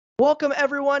Welcome,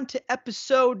 everyone, to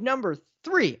episode number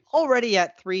 3. Already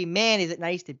at 3. Man, is it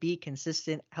nice to be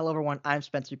consistent. Hello, everyone. I'm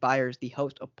Spencer Byers, the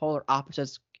host of Polar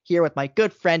Opposites, here with my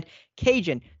good friend,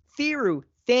 Kajan,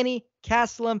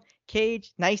 Thiruthanikasalam.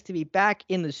 Cage, nice to be back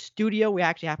in the studio. We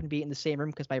actually happen to be in the same room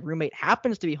because my roommate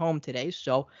happens to be home today,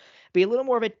 so be a little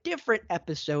more of a different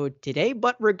episode today.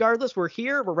 But regardless, we're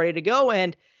here. We're ready to go.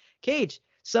 And Cage,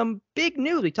 some big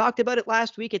news. We talked about it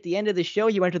last week at the end of the show.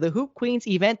 You went to the Hoop Queens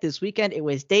event this weekend. It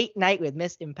was date night with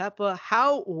Miss Impepa.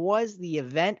 How was the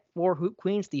event for Hoop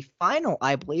Queens? The final,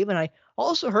 I believe. And I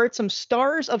also heard some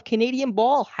stars of Canadian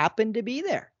ball happened to be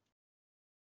there.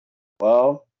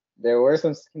 Well, there were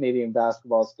some Canadian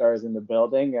basketball stars in the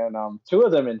building, and two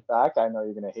of them, in fact. I know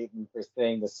you're gonna hate me for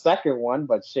saying the second one,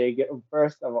 but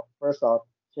first off,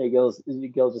 Shea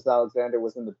Gilgeous-Alexander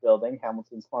was in the building,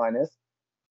 Hamilton's finest.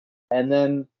 And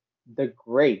then the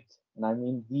great, and I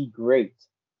mean the great,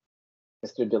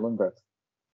 Mr. Dylan Brooks,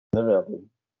 in the building.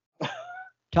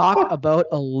 Talk about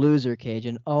a loser,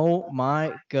 Cajun. Oh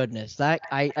my goodness. That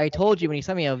I told you when you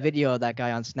sent me a video of that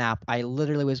guy on Snap, I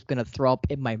literally was gonna throw up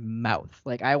in my mouth.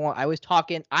 Like I was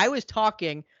talking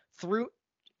through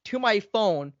to my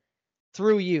phone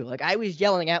through you. Like I was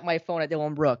yelling at my phone at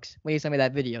Dylan Brooks when you sent me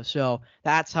that video. So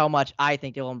that's how much I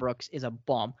think Dylan Brooks is a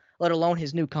bum, let alone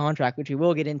his new contract, which we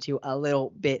will get into a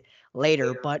little bit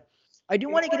later. But I do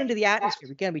want to get into the atmosphere.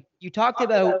 Again, you talked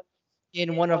about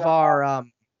in one of our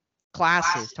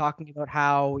classes talking about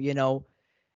how,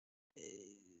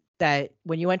 that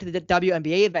when you went to the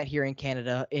WNBA event here in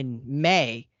Canada in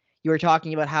May, you were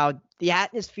talking about how the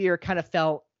atmosphere kind of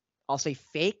felt, I'll say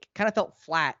fake, kind of felt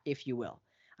flat, if you will.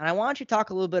 And I want you to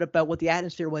talk a little bit about what the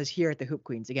atmosphere was here at the Hoop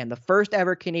Queens. Again, the first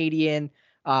ever Canadian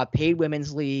paid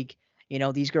women's league.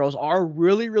 These girls are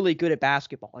really, really good at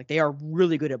basketball. Like they are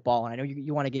really good at ball. And I know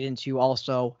you want to get into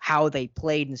also how they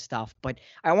played and stuff, but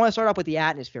I want to start off with the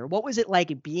atmosphere. What was it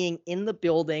like being in the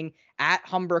building at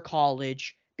Humber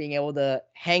College, being able to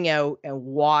hang out and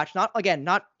watch, not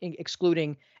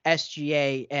excluding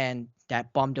SGA and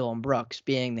that bum Dylan Brooks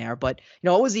being there, but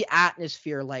what was the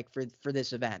atmosphere like for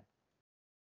this event?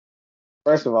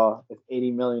 First of all, it's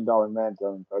 $80 million man,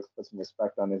 Dylan Brooks. Put some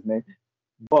respect on his name.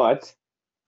 But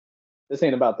this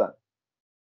ain't about that.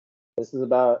 This is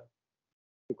about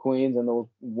the queens and the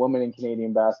women in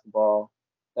Canadian basketball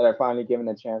that are finally given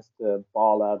a chance to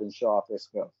ball out and show off their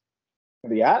skills.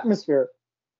 The atmosphere,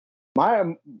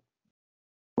 mind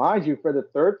you, for the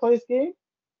third place game,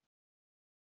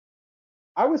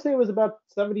 I would say it was about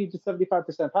 70 to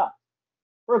 75% packed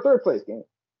for a third place game.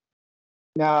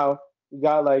 Now you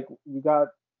got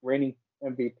reigning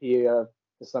MVP of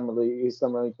the summer league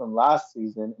from last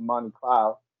season, Imani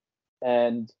Cloud,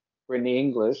 and Brittany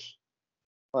English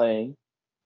playing.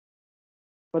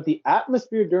 But the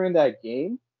atmosphere during that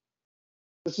game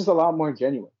was just a lot more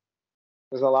genuine.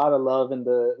 There was a lot of love in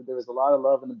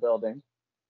the building.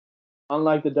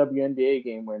 Unlike the WNBA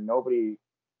game where nobody,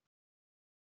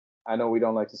 I know we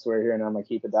don't like to swear here and I'm gonna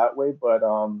keep it that way, but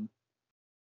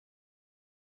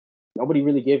nobody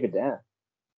really gave a damn.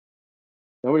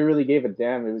 Nobody really gave a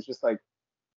damn. It was just like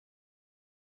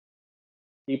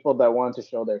people that wanted to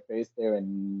show their face there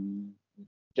and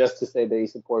just to say they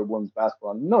support women's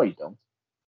basketball. No, you don't.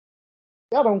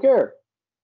 Y'all don't care.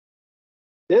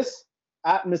 This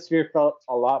atmosphere felt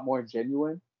a lot more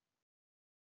genuine.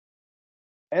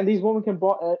 And these women can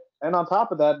ball. And on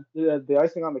top of that, the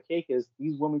icing on the cake is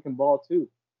these women can ball too.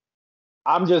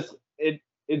 It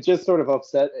just sort of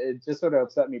upset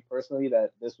me personally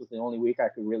that this was the only week I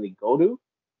could really go to.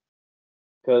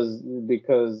 Because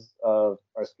of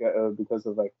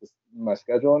my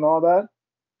schedule and all that.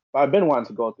 But I've been wanting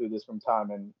to go through this from time,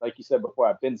 and like you said before,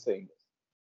 I've been saying this.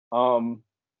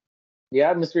 The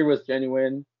atmosphere was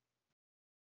genuine.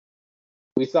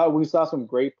 We saw some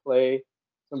great play,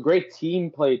 some great team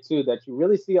play too. That you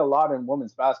really see a lot in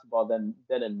women's basketball than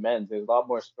in men's. There's a lot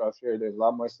more structure. There's a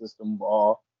lot more system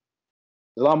ball.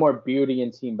 There's a lot more beauty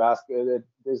in team basketball.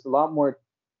 There's a lot more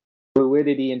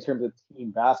fluidity in terms of team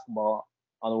basketball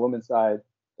on the women's side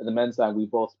and the men's side. We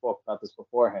both spoke about this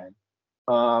beforehand.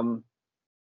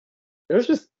 It was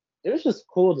just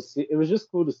cool to see. It was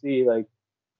just cool to see like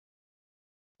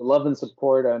the love and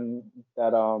support and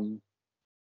that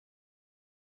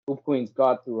Hoop Queens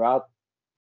got throughout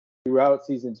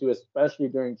season 2, especially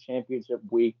during championship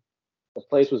week. The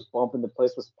place was bumping. The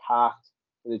place was packed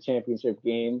for the championship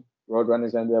game.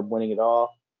 Roadrunners ended up winning it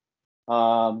all.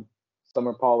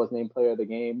 Summer Paul was named player of the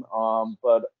game.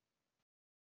 But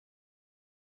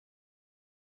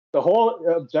the whole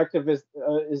objective is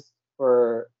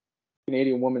for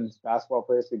Canadian women's basketball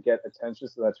players to get attention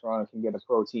so that Toronto can get a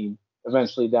pro team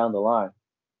eventually down the line.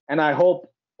 And I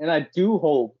do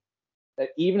hope that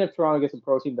even if Toronto gets a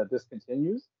pro team, that this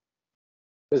continues,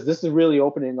 because this is really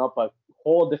opening up a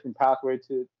whole different pathway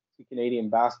to Canadian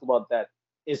basketball that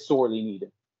is sorely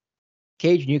needed.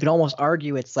 Cajun, you can almost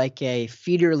argue it's like a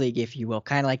feeder league, if you will,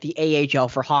 kind of like the AHL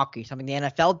for hockey. Something the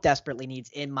NFL desperately needs,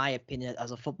 in my opinion,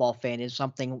 as a football fan, is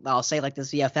something I'll say like the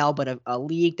CFL, but a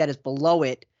league that is below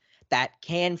it that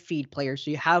can feed players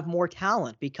so you have more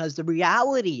talent. Because the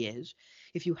reality is,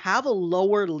 if you have a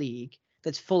lower league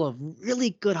that's full of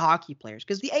really good hockey players,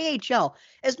 because the AHL,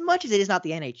 as much as it is not the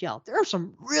NHL, there are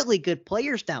some really good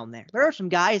players down there. There are some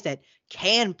guys that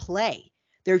can play.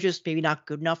 They're just maybe not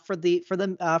good enough for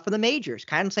the majors.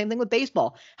 Kind of same thing with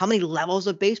baseball. How many levels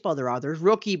of baseball there are? There's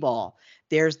rookie ball.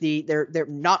 There's there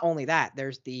not only that.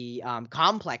 There's the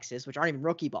complexes, which aren't even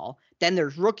rookie ball. Then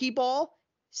there's rookie ball,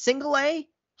 single A,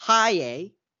 high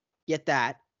A, get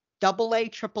that, double A,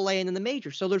 triple A, and then the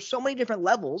major. So there's so many different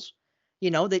levels.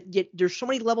 There's so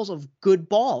many levels of good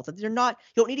ball that they're not.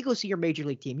 You don't need to go see your major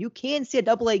league team. You can see a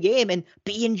double A game and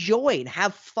enjoy and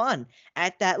have fun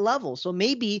at that level. So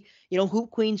maybe Hoop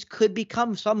Queens could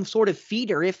become some sort of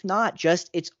feeder, if not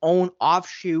just its own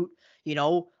offshoot.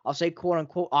 I'll say quote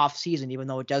unquote off season, even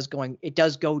though it does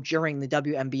go during the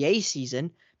WNBA season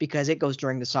because it goes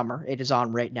during the summer. It is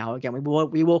on right now. Again,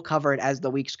 we will cover it as the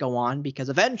weeks go on because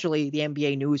eventually the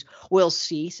NBA news will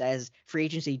cease as free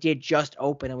agency did just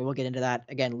open, and we will get into that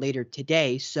again later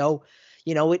today. So,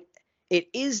 it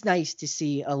is nice to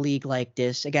see a league like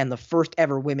this. Again, the first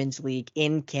ever women's league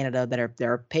in Canada that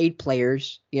are paid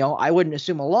players. I wouldn't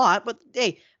assume a lot, but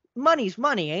hey, money's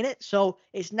money, ain't it? So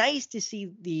it's nice to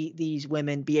see these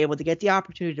women be able to get the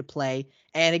opportunity to play.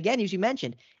 And again, as you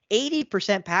mentioned,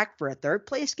 80% packed for a third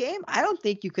place game. I don't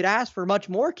think you could ask for much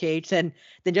more, Cage, than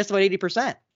just about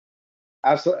 80%.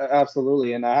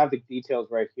 Absolutely. And I have the details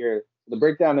right here. The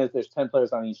breakdown is there's 10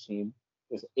 players on each team.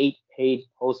 There's 8 paid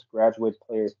postgraduate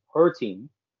players per team.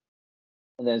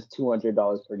 And then it's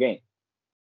 $200 per game.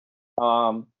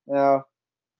 Now,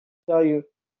 tell you,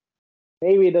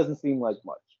 maybe it doesn't seem like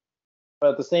much. But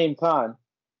at the same time,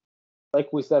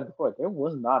 like we said before, there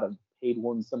was not a paid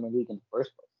women's summer league in the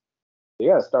first place. So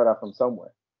you got to start off from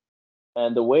somewhere.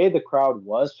 And the way the crowd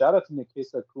was, shout out to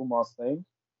Nikisa Kumar Singh,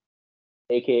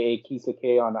 aka Kisa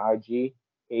K on IG,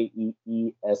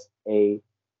 KEESA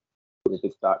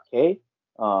K.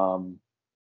 I'll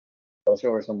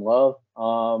show her some love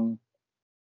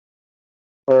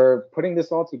for putting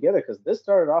this all together, because this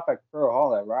started off at Pearl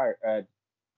Hall at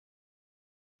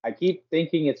I keep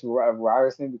thinking it's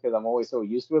Ryerson because I'm always so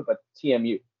used to it, but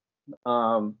TMU.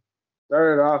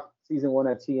 Started off season 1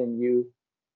 at TMU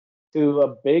to a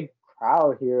big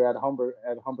crowd here at Humber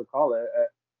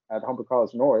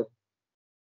College North.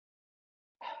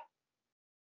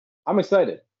 I'm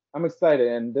excited,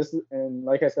 and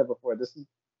like I said before, this is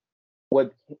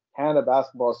what Canada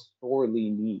basketball sorely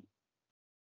needs.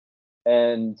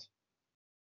 And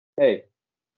hey,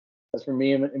 as for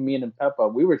me and Peppa,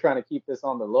 we were trying to keep this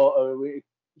on the low,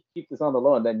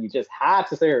 and then you just had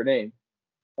to say her name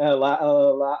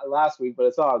last week, but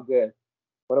it's all good.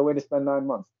 What a way to spend 9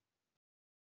 months.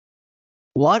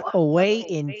 What a way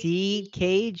indeed,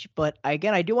 Cage. But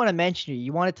again, I do want to mention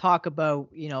you want to talk about,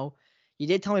 you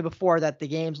did tell me before that the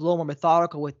game's a little more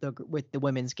methodical with the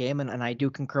women's game, and I do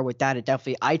concur with that. It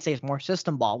definitely, I'd say, it's more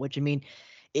system ball, which, I mean,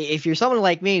 if you're someone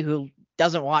like me who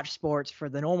doesn't watch sports for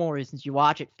the normal reasons, you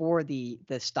watch it for the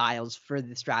styles, for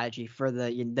the strategy, for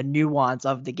the nuance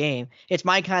of the game. It's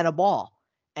my kind of ball.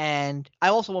 And I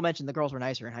also will mention the girls were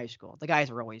nicer in high school. The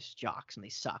guys were always jocks and they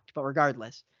sucked. But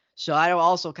regardless, so I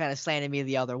also kind of slanted me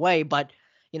the other way. But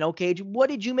Cage, what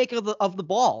did you make of the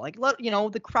ball? Like,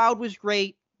 the crowd was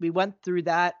great. We went through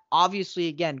that. Obviously,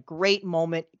 again, great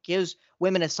moment. Gives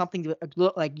women something to,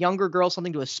 like, younger girls,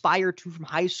 something to aspire to from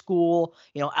high school,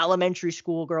 elementary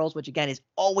school girls, which again is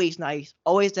always nice.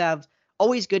 Always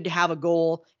good to have a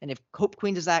goal. And if Hope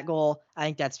Queens is that goal, I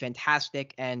think that's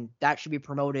fantastic. And that should be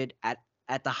promoted at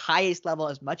the highest level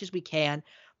as much as we can.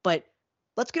 But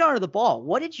let's get on to the ball.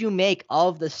 What did you make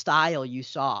of the style you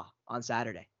saw on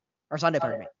Saturday or Sunday?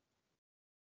 Pardon me.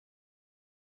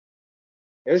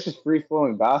 It was just free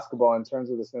flowing basketball in terms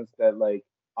of the sense that, like,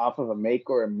 off of a make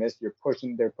or a miss, they're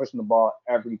pushing the ball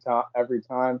every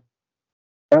time.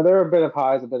 Now, there are a bit of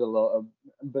highs, a bit of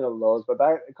lows, but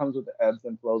that comes with the ebbs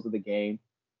and flows of the game.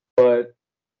 But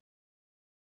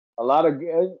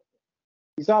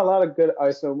you saw a lot of good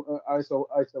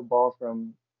ISO ball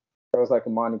from girls like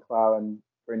Imani Cloud and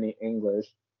Brittany English.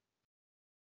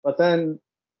 But then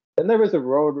there was a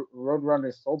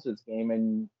Roadrunner Sultans game,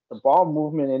 and the ball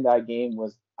movement in that game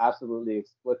was absolutely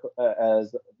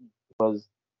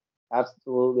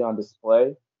absolutely on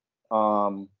display.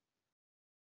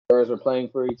 Girls were playing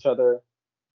for each other.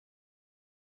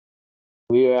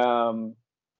 The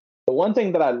one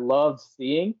thing that I loved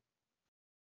seeing,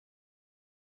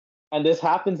 and this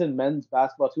happens in men's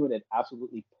basketball too, and it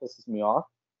absolutely pisses me off,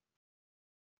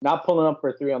 not pulling up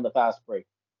for three on the fast break.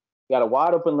 You got a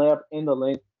wide open layup in the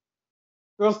lane.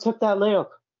 Girls took that layup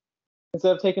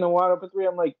instead of taking a wide open three.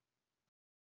 I'm like,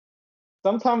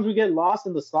 sometimes we get lost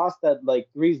in the sauce that like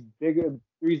three's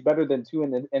better than two,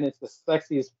 and it's the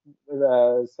sexiest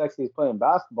play in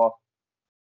basketball.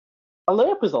 A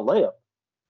layup is a layup,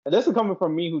 and this is coming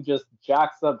from me who just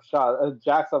jacks up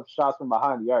shots from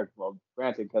behind the arc. Well,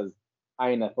 granted, because I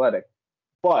ain't athletic,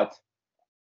 but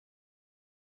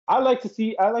I like to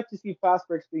see fast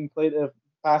breaks being played, if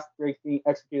fast breaks being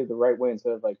executed the right way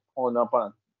instead of like pulling up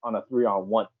on a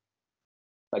 3-on-1.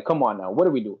 Like, come on now, what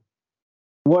are we doing?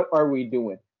 What are we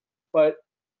doing? But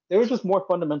there was just more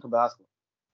fundamental basketball.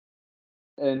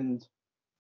 And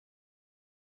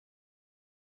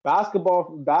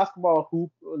basketball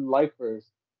hoop lifers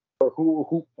or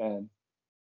hoop fans,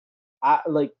 I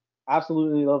like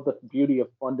absolutely love the beauty of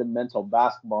fundamental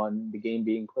basketball and the game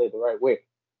being played the right way.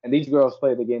 And these girls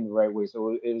play the game the right way.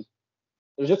 So it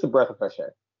was just a breath of fresh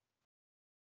air.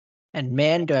 And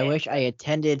man, do I wish I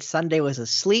attended. Sunday was a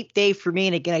sleep day for me.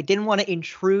 And again, I didn't want to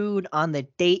intrude on the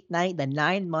date night, the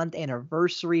 9-month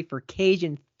anniversary for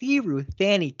Kajan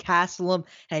Thiruthanikasalam.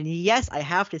 And yes, I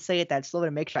have to say it that slow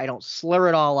to make sure I don't slur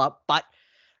it all up. But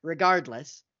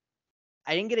regardless,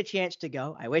 I didn't get a chance to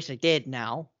go. I wish I did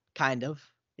now, kind of.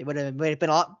 It would have been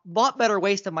a lot better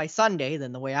waste of my Sunday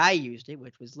than the way I used it,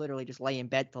 which was literally just lay in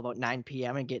bed till about 9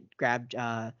 p.m. and get grabbed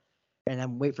and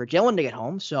then wait for Dylan to get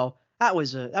home. So that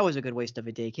was a good waste of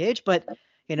a day, Cage. But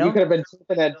you could have been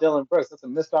tipping at Dylan Brooks. That's a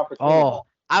missed opportunity. Oh,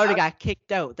 I would have got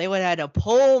kicked out. They would have had to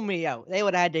pull me out. They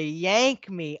would have had to yank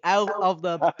me out of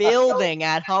the building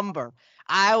at Humber.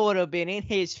 I would have been in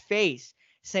his face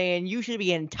saying, you should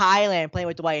be in Thailand playing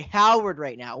with Dwight Howard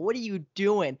right now. What are you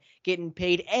doing getting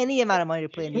paid any amount of money to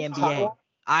play in the NBA?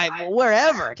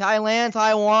 Wherever. Thailand,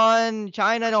 Taiwan,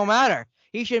 China, don't matter.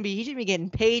 He should be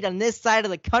getting paid on this side of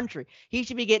the country. He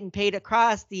should be getting paid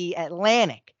across the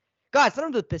Atlantic. God, send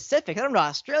him to the Pacific. Send him to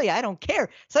Australia. I don't care.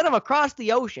 Send him across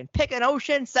the ocean. Pick an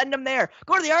ocean. Send him there.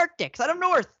 Go to the Arctic. Send him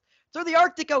north. Through the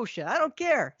Arctic Ocean. I don't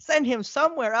care. Send him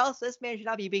somewhere else. This man should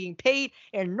not be being paid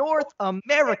in North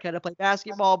America to play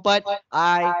basketball, but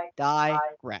I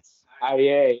digress.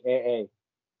 Hey.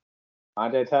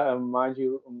 Mind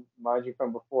you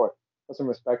from before. Put some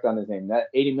respect on his name. That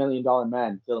 $80 million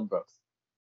man, Dylan Brooks.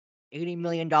 $80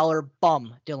 million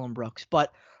bum, Dylan Brooks.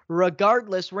 But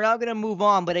regardless, we're now going to move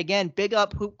on. But again, big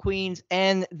up Hoop Queens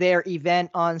and their event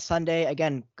on Sunday.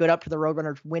 Again, good up to the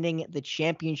Roadrunners winning the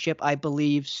championship, I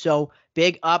believe. So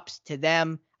big ups to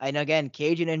them. And again,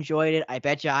 Kajan enjoyed it. I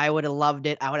bet you I would have loved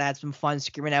it. I would have had some fun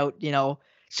screaming out,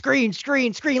 screen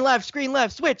left,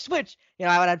 switch. I would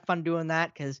have had fun doing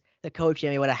that because the coach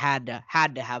and me would have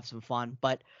had to have some fun.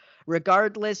 But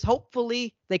regardless,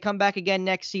 hopefully they come back again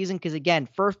next season because, again,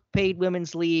 first paid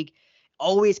women's league,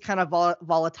 always kind of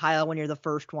volatile when you're the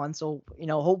first one. So,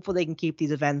 hopefully they can keep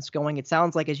these events going. It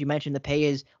sounds like, as you mentioned, the pay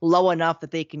is low enough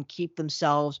that they can keep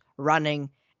themselves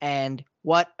running. And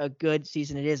what a good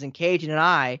season it is. And Kajan and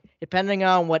I, depending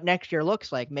on what next year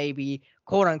looks like, maybe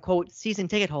quote-unquote season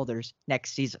ticket holders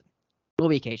next season. Will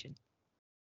be, Kajan.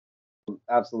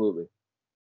 Absolutely.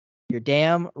 You're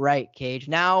damn right, Cage.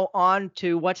 Now on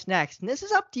to what's next. And this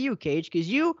is up to you, Cage, because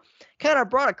you kind of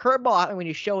brought a curveball at me when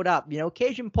you showed up.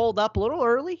 Kajan pulled up a little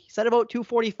early. He said about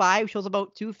 2:45, shows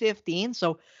about 2:15.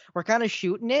 So we're kind of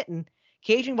shooting it. And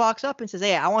Kajan walks up and says,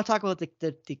 hey, I want to talk about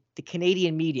the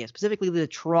Canadian media, specifically the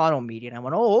Toronto media. And I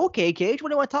went, oh, okay, Cage, what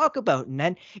do you want to talk about? And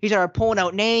then he started pulling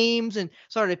out names and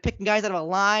started picking guys out of a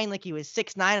line like he was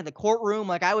 6'9" in the courtroom.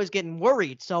 Like I was getting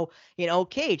worried. So,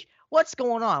 Cage, what's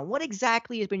going on? What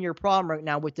exactly has been your problem right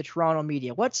now with the Toronto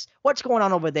media? What's going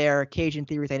on over there, Kajan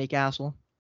Thiruthanikasalam?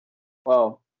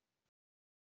 Well,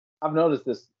 I've noticed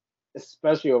this,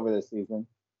 especially over this season,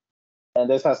 and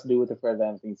this has to do with the Fred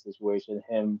VanVleet situation.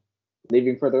 Him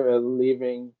leaving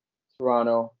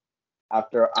Toronto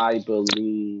after, I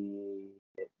believe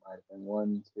it might have been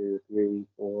 1, 2, 3,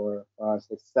 4, 5,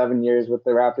 6, 7 years with the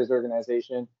Raptors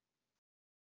organization,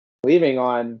 leaving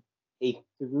on a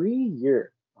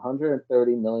 3-year,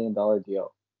 $130 million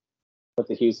deal with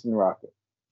the Houston Rockets.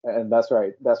 And that's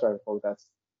right, folks. That's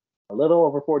a little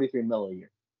over $43 million a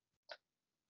year.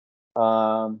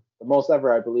 The most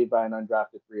ever, I believe, by an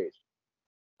undrafted free agent,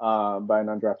 by an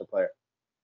undrafted player.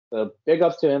 So big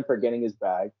ups to him for getting his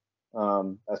bag.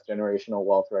 That's generational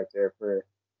wealth right there for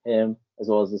him, as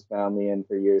well as his family, and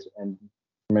for years and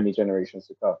many generations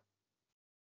to come.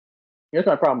 Here's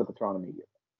my problem with the Toronto media.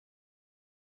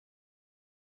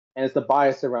 and it's the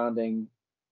bias surrounding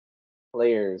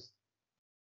players,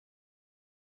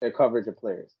 their coverage of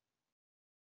players.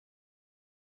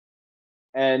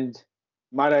 And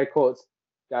might I quote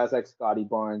guys like Scotty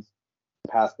Barnes,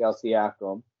 Pascal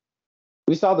Siakam.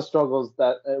 We saw the struggles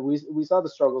that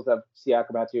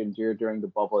Siakam had to endure during the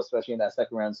bubble, especially in that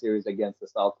second round series against the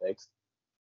Celtics.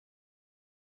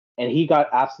 And he got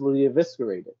absolutely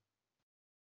eviscerated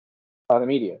by the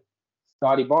media.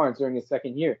 Scotty Barnes during his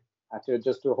second year had to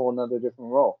adjust to a whole nother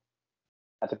different role.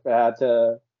 Had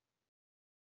to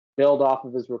build off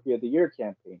of his Rookie of the Year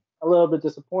campaign. A little bit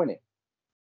disappointing.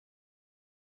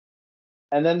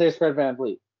 And then there's Fred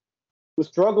VanVleet, who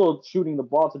struggled shooting the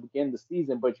ball to begin the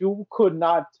season, but you could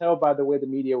not tell by the way the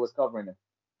media was covering him.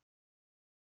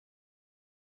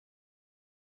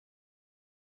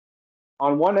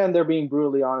 On one end, they're being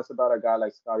brutally honest about a guy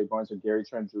like Scotty Barnes or Gary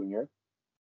Trent Jr.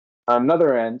 On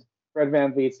another end, Fred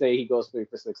VanVleet say he goes 3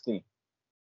 for 16.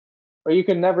 But you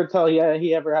can never tell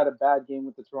he ever had a bad game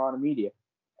with the Toronto media.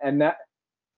 And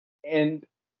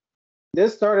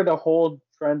this started a whole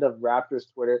trend of Raptors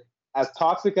Twitter. As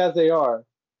toxic as they are,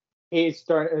 he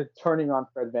started turning on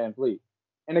Fred VanVleet.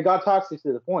 And it got toxic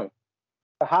to the point.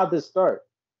 But how did this start?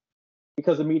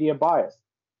 Because of media bias.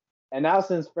 And now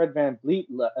since Fred VanVleet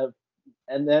left,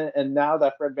 and now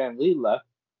that Fred VanVleet left,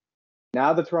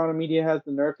 now the Toronto media has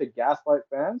the nerve to gaslight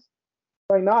fans.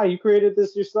 Like, nah, you created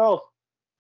this yourself.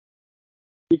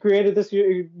 You created this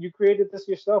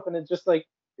yourself, and it just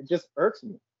irks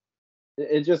me.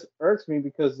 It just irks me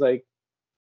because like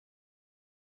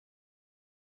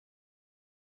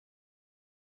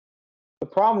the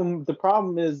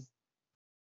problem is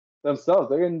themselves.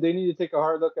 They need to take a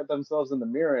hard look at themselves in the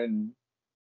mirror and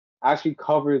actually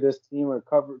cover this team or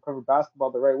cover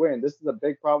basketball the right way. And this is a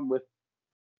big problem with,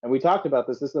 and we talked about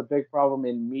this. This is a big problem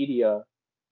in media,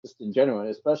 just in general,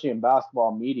 especially in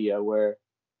basketball media, where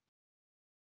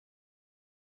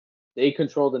they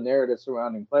control the narrative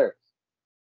surrounding players.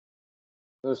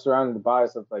 They're surrounding the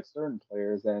bias of like certain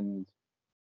players, and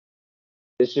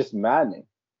it's just maddening.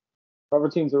 Cover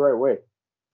teams the right way.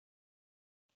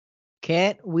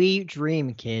 Can't we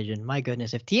dream, Kajan? My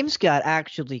goodness, if teams got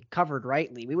actually covered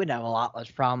rightly, we would have a lot less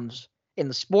problems in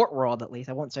the sport world, at least.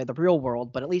 I won't say the real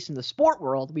world, but at least in the sport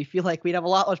world, we feel like we'd have a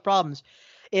lot less problems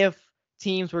if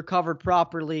teams were covered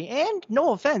properly and,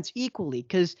 no offense, equally.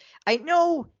 Because I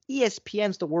know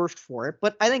ESPN's the worst for it,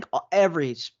 but I think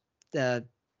every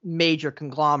major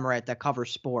conglomerate that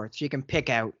covers sports, you can pick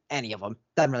out any of them.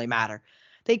 Doesn't really matter.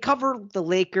 They cover the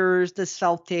Lakers, the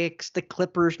Celtics, the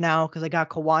Clippers now because they got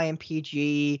Kawhi and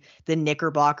PG, the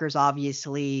Knickerbockers,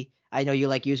 obviously. I know you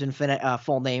like using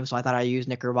full names, so I thought I'd use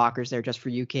Knickerbockers there just for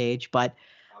you, Cage. But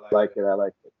I like it.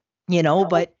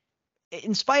 But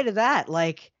in spite of that,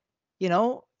 they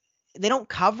don't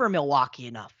cover Milwaukee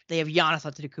enough. They have Giannis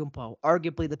Antetokounmpo,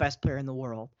 arguably the best player in the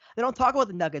world. They don't talk about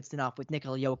the Nuggets enough with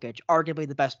Nikola Jokic, arguably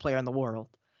the best player in the world.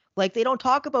 They don't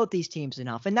talk about these teams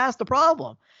enough, and that's the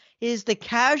problem. Is the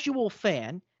casual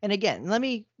fan, and again, let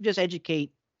me just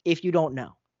educate if you don't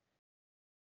know.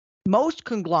 Most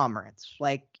conglomerates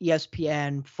like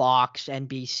ESPN, Fox,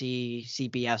 NBC,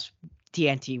 CBS,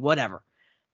 TNT, whatever,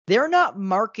 they're not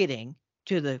marketing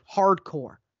to the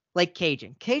hardcore like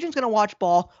Kajan. Kajan's going to watch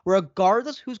ball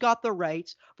regardless who's got the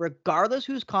rights, regardless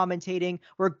who's commentating,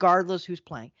 regardless who's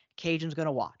playing. Kajan's going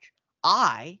to watch.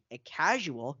 A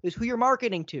casual, is who you're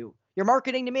marketing to. You're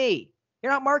marketing to me.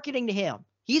 You're not marketing to him.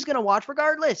 He's going to watch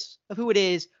regardless of who it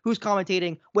is, who's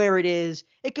commentating, where it is.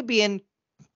 It could be in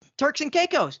Turks and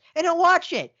Caicos, and he'll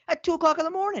watch it at 2 o'clock in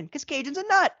the morning because Kajan's a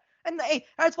nut. And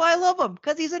that's why I love him,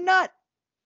 because he's a nut.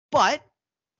 But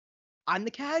I'm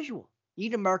the casual. You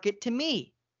need to market to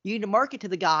me. You need to market to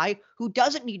the guy who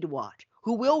doesn't need to watch,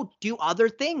 who will do other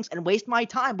things and waste my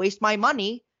time, waste my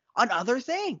money on other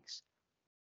things.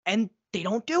 And they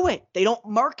don't do it. They don't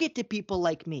market to people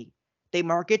like me. They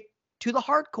market to the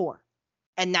hardcore.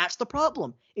 And that's the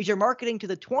problem, is you're marketing to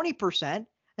the 20%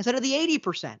 instead of the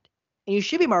 80%. And you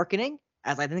should be marketing,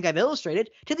 as I think I've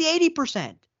illustrated, to the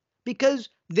 80%. Because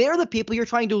they're the people you're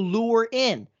trying to lure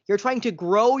in. You're trying to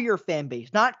grow your fan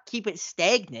base, not keep it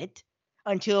stagnant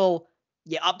until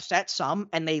you upset some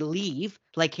and they leave.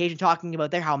 Like Kajan talking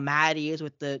about there, how mad he is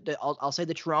with I'll say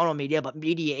the Toronto media, but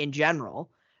media in general,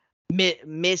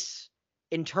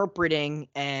 misinterpreting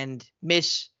and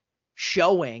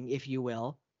misshowing, if you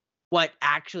will, what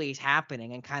actually is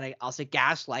happening, and kind of, I'll say,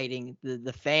 gaslighting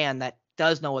the fan that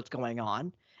does know what's going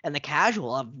on. And the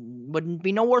casual wouldn't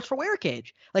be no worse for wear,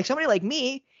 Cage. Like somebody like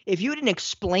me, if you didn't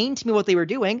explain to me what they were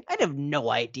doing, I'd have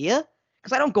no idea,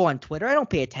 because I don't go on Twitter. I don't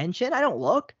pay attention. I don't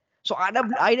look. So I'd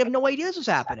have no idea this was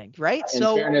happening, right? In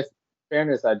fairness,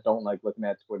 fairness, I don't like looking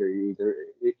at Twitter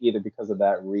either because of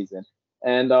that reason.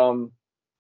 And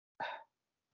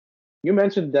you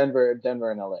mentioned Denver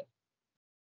and LA.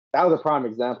 That was a prime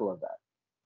example of that.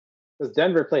 Because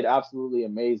Denver played absolutely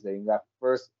amazing that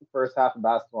first half of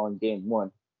basketball in game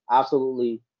one.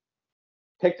 Absolutely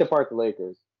picked apart the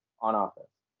Lakers on offense.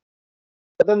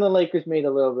 But then the Lakers made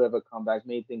a little bit of a comeback,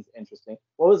 made things interesting.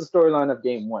 What was the storyline of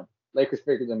game one? Lakers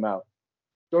figured them out.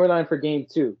 Storyline for game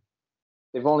two,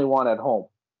 they've only won at home.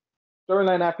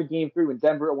 Storyline after game three when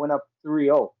Denver went up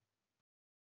 3-0.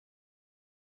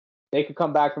 They could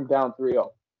come back from down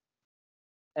 3-0.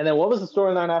 And then what was the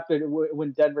storyline after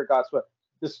when Denver got swept?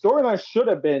 The storyline should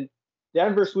have been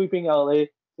Denver sweeping LA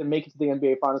to make it to the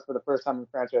NBA Finals for the first time in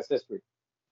franchise history.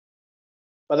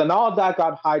 But then all of that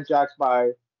got hijacked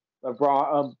by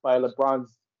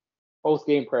LeBron's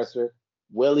post-game presser.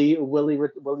 Willie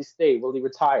stay, Willie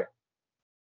retire.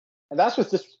 And that's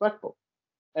just disrespectful.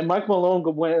 And Mike Malone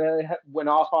went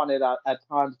off on it at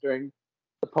times during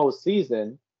the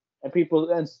postseason,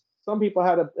 and some people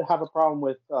had a problem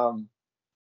with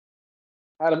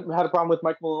had a problem with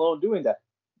Mike Malone doing that.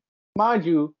 Mind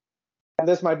you, and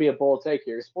this might be a bold take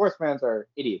here, sports fans are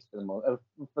idiots for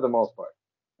the most part.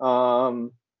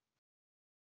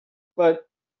 But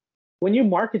when you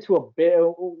market to a bit,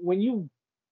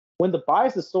 when the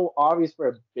bias is so obvious for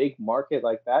a big market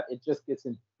like that, it just gets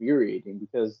infuriating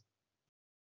because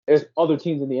there's other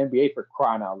teams in the NBA for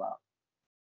crying out loud.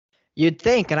 You'd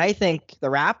think, and I think the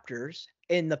Raptors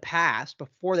in the past,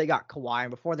 before they got Kawhi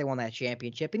and before they won that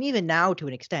championship, and even now to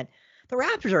an extent, the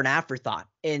Raptors are an afterthought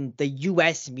in the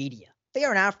U.S. media. They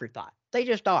are an afterthought. They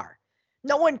just are.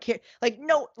 No one cares.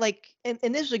 And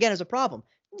this again is a problem.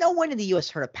 No one in the U.S.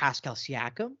 heard of Pascal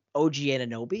Siakam, OG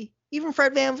Anunoby, even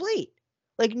Fred VanVleet.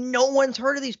 Like, no one's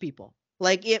heard of these people.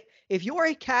 Like, if you're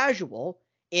a casual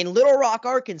in Little Rock,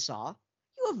 Arkansas,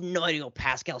 you have no idea who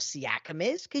Pascal Siakam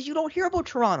is because you don't hear about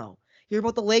Toronto. You hear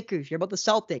about the Lakers. You hear about the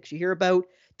Celtics. You hear about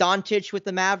Doncic with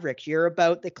the Mavericks. You hear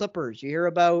about the Clippers. You hear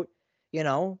about,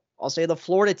 I'll say the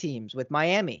Florida teams with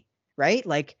Miami, right?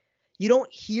 Like, you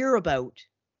don't hear about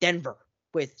Denver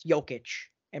with Jokic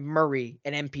and Murray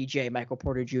and MPJ, Michael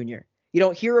Porter Jr. You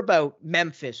don't hear about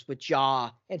Memphis with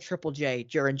Ja and Triple J,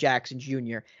 Jaren Jackson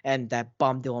Jr., and that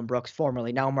bum Dylan Brooks,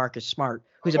 formerly, now Marcus Smart,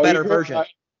 who's a better version.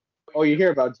 You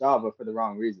hear about Ja, but for the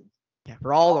wrong reasons. Yeah,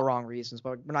 for all the wrong reasons,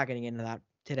 but we're not getting into that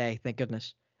today, thank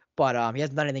goodness. But he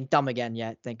hasn't done anything dumb again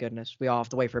yet, thank goodness. We all have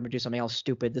to wait for him to do something else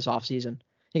stupid this offseason.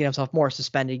 He can have himself more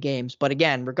suspended games. But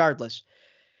again, regardless,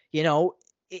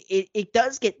 it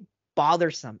does get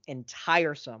bothersome and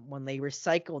tiresome when they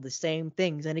recycle the same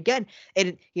things. And again,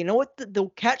 and you know what the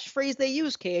catchphrase they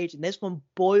use, Cage, and this one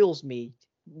boils me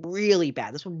really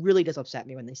bad. This one really does upset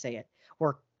me when they say it.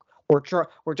 We're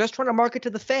just trying to market to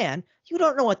the fan. You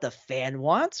don't know what the fan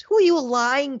wants. Who are you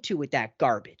lying to with that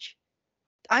garbage?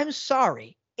 I'm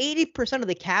sorry. 80% of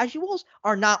the casuals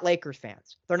are not Lakers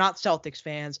fans. They're not Celtics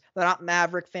fans. They're not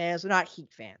Maverick fans. They're not Heat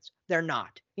fans. They're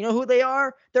not. You know who they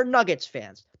are? They're Nuggets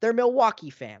fans. They're Milwaukee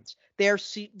fans. They're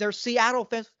Seattle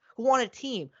fans who want a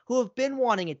team, who have been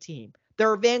wanting a team.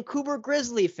 They're Vancouver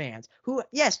Grizzly fans who,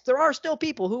 yes, there are still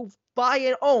people who buy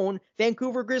and own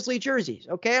Vancouver Grizzly jerseys.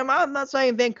 Okay, I'm not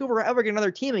saying Vancouver will ever get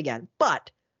another team again, but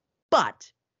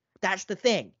that's the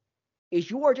thing. Is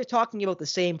you are just talking about the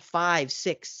same 5,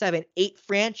 6, 7, 8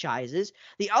 franchises.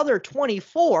 The other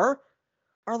 24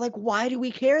 are like, why do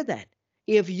we care then?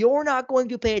 If you're not going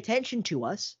to pay attention to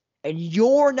us and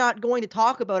you're not going to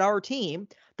talk about our team,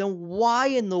 then why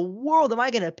in the world am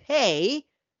I going to pay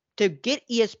to get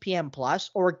ESPN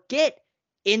Plus or get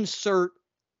insert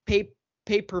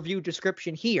pay-per-view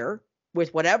description here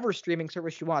with whatever streaming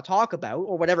service you want to talk about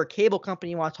or whatever cable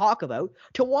company you want to talk about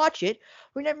to watch it?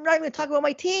 We're not even going to talk about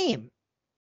my team.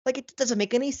 Like, it doesn't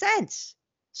make any sense.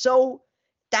 So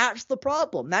that's the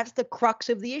problem. That's the crux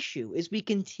of the issue, is we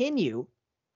continue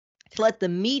to let the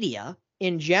media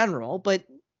in general, but,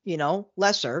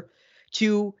 lesser,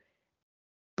 to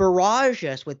barrage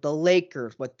us with the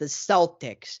Lakers, with the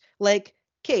Celtics. Like,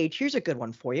 Cage, here's a good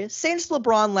one for you. Since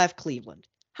LeBron left Cleveland,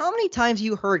 how many times have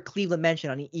you heard Cleveland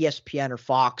mentioned on ESPN or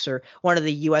Fox or one of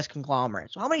the U.S.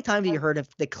 conglomerates? How many times have you heard of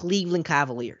the Cleveland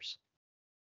Cavaliers?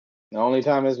 The only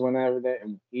time is whenever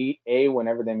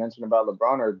they mention about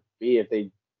LeBron, or B, if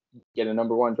they get a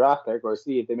number 1 draft pick, or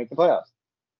C, if they make the playoffs.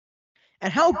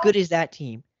 And how good is that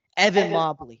team? Evan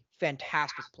Mobley,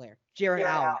 fantastic player. Jarrett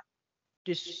Allen,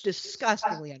 just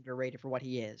disgustingly underrated for what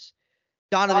he is.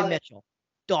 Donovan Mitchell,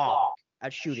 dog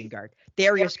at shooting guard.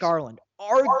 Darius Garland,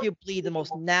 arguably the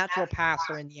most natural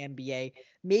passer in the NBA,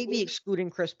 maybe excluding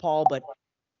Chris Paul, but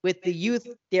with the youth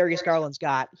Darius Garland's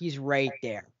got, he's right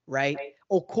there. right?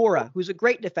 Okora, who's a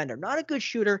great defender, not a good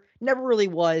shooter, never really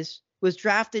was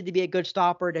drafted to be a good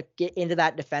stopper to get into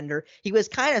that defender. He was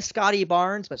kind of Scotty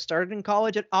Barnes, but started in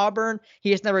college at Auburn.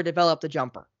 He just never developed a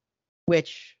jumper,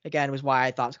 which, again, was why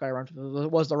I thought Scotty Barnes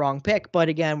was the wrong pick. But,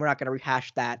 again, we're not going to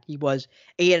rehash that. He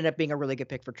ended up being a really good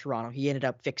pick for Toronto. He ended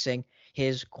up fixing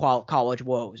his college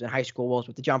woes and high school woes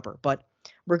with the jumper. But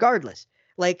regardless,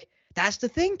 like, that's the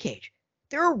thing, Cage.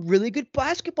 They're a really good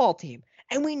basketball team,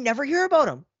 and we never hear about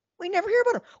them.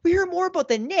 We hear more about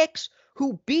the Knicks,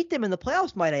 who beat them in the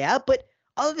playoffs, might I add. But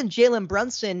other than Jalen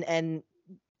Brunson and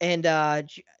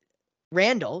Julius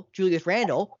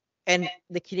Randle, and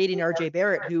the Canadian RJ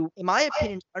Barrett, who, in my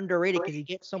opinion, is underrated because he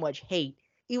gets so much hate,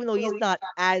 even though he's not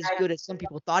as good as some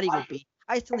people thought he would be.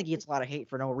 I still think he gets a lot of hate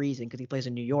for no reason because he plays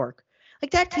in New York.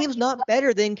 Like, that team's not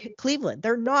better than Cleveland.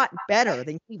 They're not better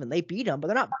than Cleveland. They beat them, but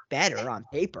they're not better on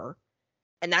paper.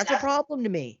 And that's a problem to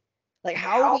me. Like,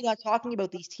 how are we not talking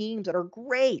about these teams that are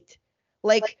great?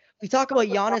 Like, we talk about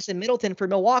Giannis and Middleton for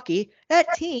Milwaukee.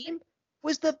 That team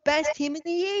was the best team in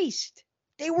the East.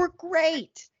 They were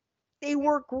great. And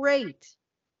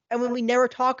when we never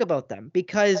talk about them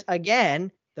because,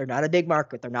 again, they're not a big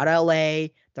market. They're not LA.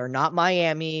 They're not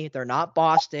Miami. They're not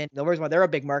Boston. The reason why they're a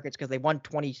big market is because they won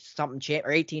 20-something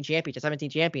or 18 championships, 17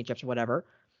 championships or whatever.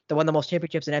 They won the most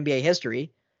championships in NBA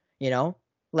history,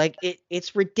 Like,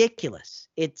 it's ridiculous.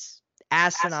 It's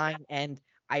asinine, and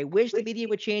I wish the media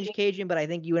would change Cajun, but I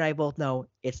think you and I both know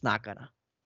it's not gonna.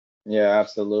 Yeah,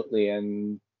 absolutely.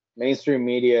 And mainstream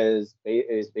media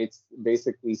is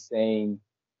basically saying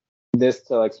this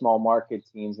to like small market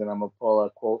teams, and I'm gonna pull a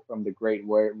quote from the great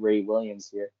Ray Williams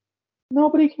here.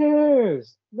 Nobody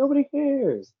cares. Nobody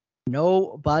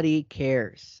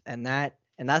cares, and that's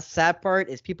the sad part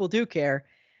is people do care.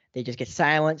 They just get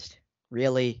silenced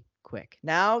really quick.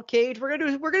 Now, Cage, we're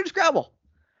gonna do Scrabble.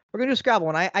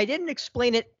 And I didn't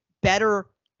explain it better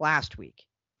last week.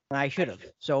 I should have.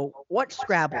 So what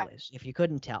Scrabble is, if you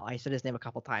couldn't tell, I said his name a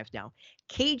couple times now.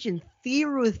 Kajan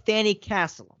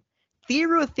Thiruthanikasalam.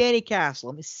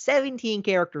 Thiruthanikasalam is 17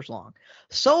 characters long.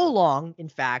 So long, in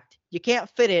fact, you can't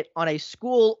fit it on a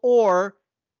school or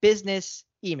business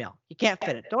email. You can't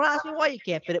fit it. Don't ask me why you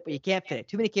can't fit it, but you can't fit it.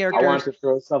 Too many characters. I wanted to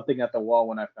throw something at the wall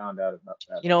when I found out about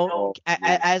that.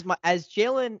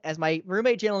 As my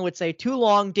roommate Jalen would say, too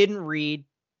long, didn't read.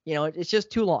 It's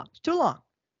just too long. It's too long.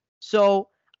 So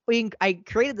I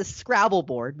created the Scrabble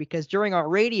board because during our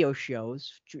radio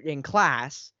shows in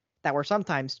class that were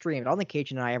sometimes streamed, I don't think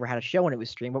Kajan and I ever had a show when it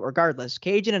was streamed, but regardless,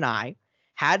 Kajan and I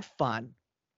had fun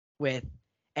with,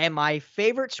 and my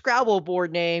favorite Scrabble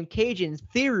board name, Kajan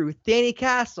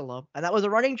Thiruthanikasalam, and that was a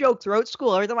running joke throughout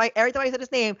school. Every time I said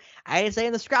his name, I had to say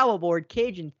in the Scrabble board,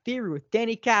 Kajan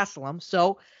Thiruthanikasalam.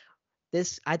 So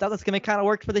I thought this gonna kind of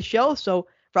work for the show. So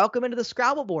welcome into the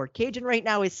Scrabble board. Kajan right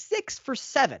now is 6 for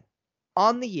 7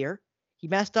 on the year. He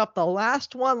messed up the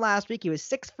last one last week. He was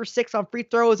 6 for 6 on free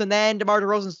throws, and then DeMar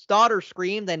DeRozan's daughter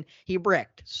screamed, and he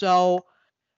bricked. So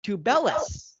to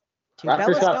Bellis.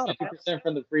 Raptors shot 50%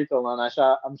 from the free throw line.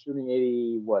 I'm shooting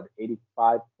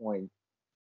 85 point.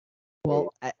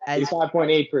 Well,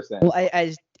 85.8%. Well,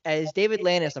 as David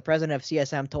Landis, the president of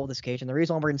CSM, told this Cage, and the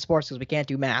reason why we're in sports is we can't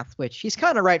do math, which he's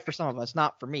kind of right for some of us,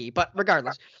 not for me, but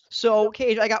regardless. So,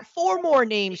 Cage, I got 4 more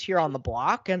names here on the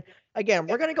block, and again,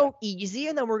 we're going to go easy,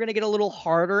 and then we're going to get a little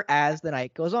harder as the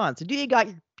night goes on. So do you got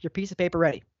your piece of paper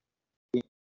ready?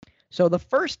 So the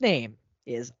first name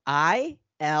is ILALRLD.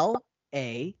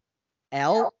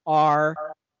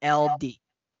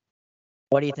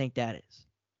 What do you think that is?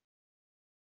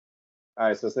 All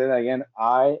right, so say that again.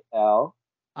 ILALRLD.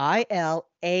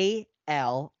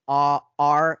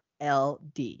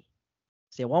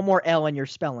 Say one more L in your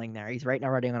spelling there. He's right now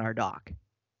writing on our doc.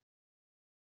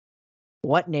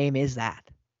 What name is that?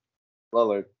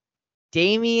 Lillard.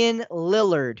 Damian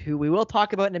Lillard, who we will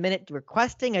talk about in a minute,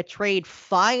 requesting a trade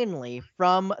finally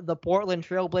from the Portland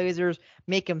Trailblazers,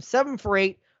 make him 7 for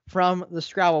 8 from the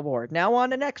Scrabble board. Now on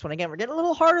to the next one. Again, we're getting a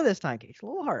little harder this time, Cage. A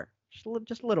little harder.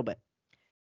 Just a little bit.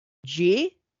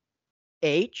 GHLMRONE.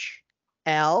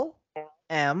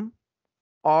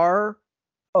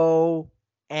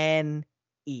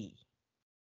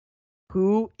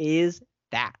 Who is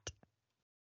that?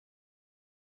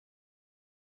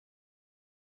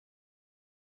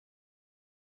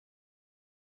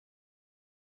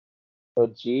 So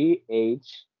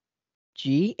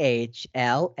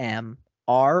GHLMRONE.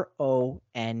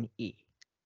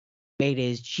 Made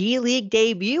his G League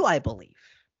debut, I believe,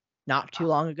 not too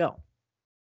long ago.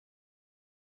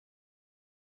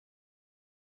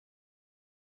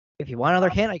 If you want another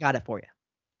hint, I got it for you.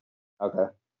 Okay.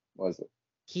 What is it?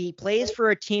 He plays for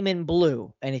a team in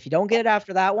blue. And if you don't get it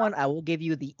after that one, I will give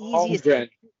you the easiest. Holmgren.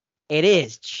 It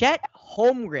is Chet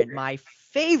Holmgren, my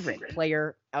favorite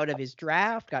player out of his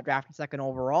draft. Got drafted 2nd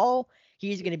overall.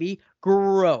 He's going to be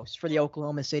gross for the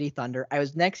Oklahoma City Thunder.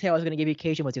 Next hill I was going to give you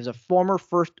Kajan was he was a former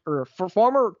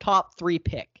former top 3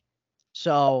 pick.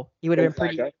 So he would have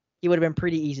been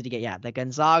pretty easy to get. Yeah, the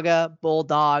Gonzaga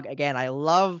Bulldog. Again, I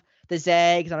love the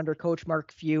Zags under Coach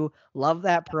Mark Few. Love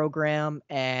that program,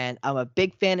 and I'm a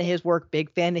big fan of his work, big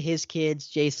fan of his kids,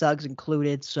 Jay Suggs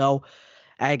included. So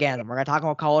again, we're going to talk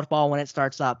about college ball when it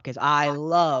starts up because I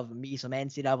love me some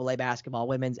NCAA basketball,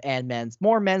 women's and men's.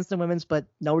 More men's than women's, but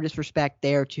no disrespect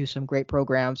there to some great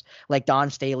programs like Don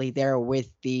Staley there with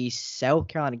the South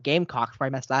Carolina Gamecocks, where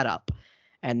I messed that up.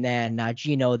 And then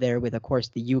Gino there with, of course,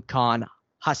 the UConn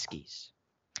Huskies.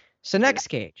 So next,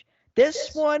 Cage.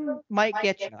 This one might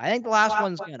get you. I think the last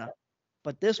one's gonna,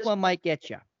 but this one might get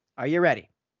you. Are you ready?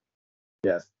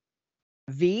 Yes.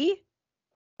 V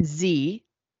Z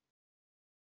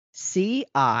C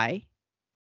I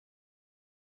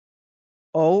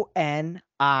O N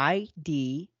I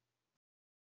D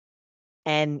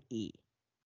N E.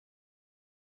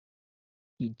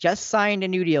 He just signed a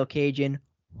new deal, Kajan.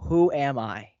 Who am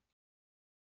I?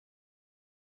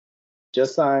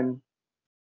 Just signed.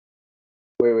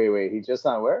 Wait. He just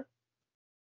signed where?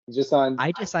 He just signed.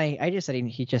 I just said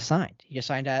he just signed. He just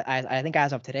signed. I think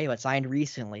as of today, but signed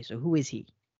recently. So who is he?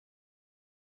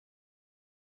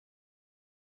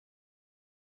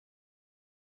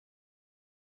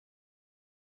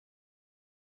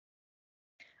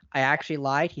 I actually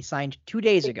lied. He signed 2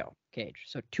 days ago, Cage.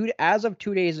 So as of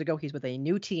 2 days ago, he's with a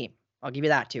new team. I'll give you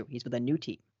that too. He's with a new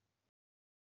team.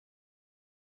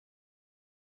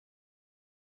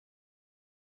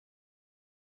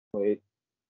 Wait.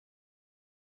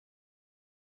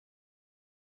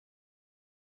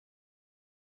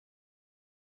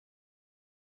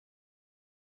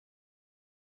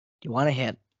 Do you want a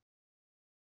hint?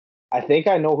 I think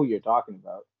I know who you're talking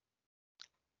about.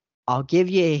 I'll give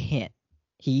you a hint.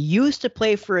 He used to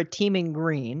play for a team in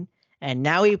green, and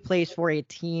now he plays for a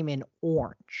team in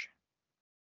orange.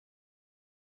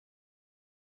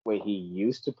 Wait, he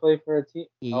used to play for a team?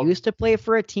 He used to play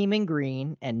for a team in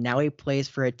green, and now he plays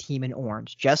for a team in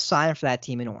orange. Just signed for that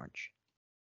team in orange.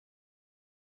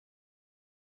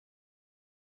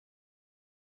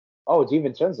 Oh,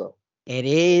 DiVincenzo. It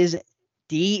is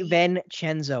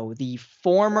DiVincenzo, the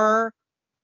former.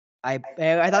 I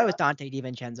thought it was Dante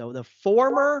DiVincenzo, the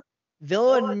former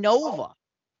Villanova.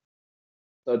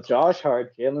 So Josh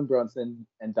Hart, Jalen Brunson,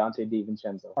 and Dante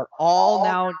DiVincenzo are all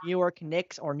now New York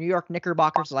Knicks or New York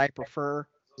Knickerbockers, as I prefer.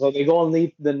 So they go and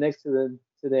lead the Knicks to the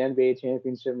NBA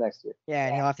championship next year. Yeah,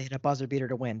 and he'll have to hit a buzzer beater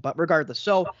to win. But regardless,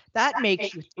 so that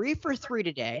makes you 3 for 3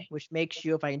 today, which makes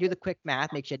you, if I can do the quick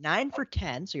math, makes you 9 for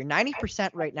 10. So you're 90%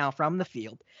 right now from the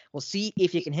field. We'll see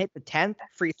if you can hit the 10th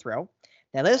free throw.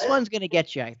 Now this one's gonna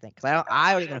get you, I think, because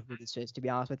I don't even know who this is, to be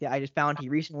honest with you. I just found he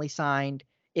recently signed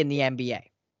in the NBA.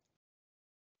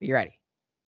 You ready?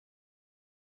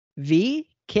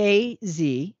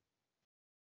 VKZ.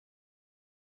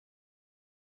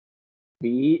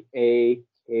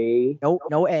 VAK.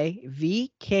 No A.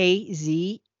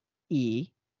 VKZE.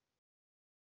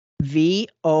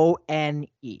 VONE.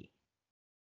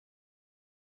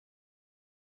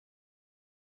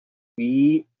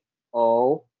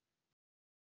 VO.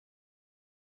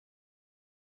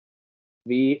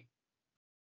 VONE.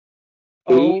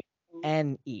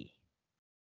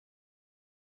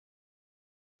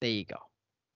 There you go.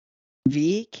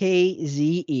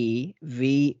 VKZE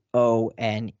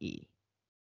VONE.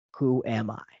 Who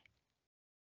am I?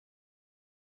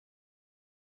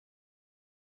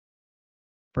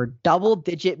 For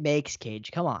double-digit makes,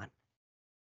 Cage. Come on.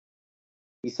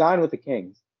 He signed with the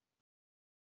Kings.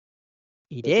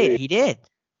 He did.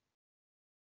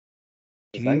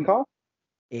 Zvenkov?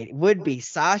 It would be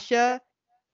Sasha.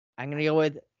 I'm going to go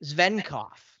with Zvenkov.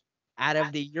 Out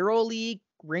of the EuroLeague,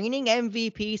 reigning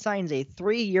MVP, signs a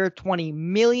 3-year, $20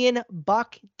 million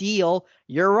deal.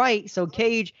 You're right. So,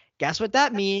 Cage, guess what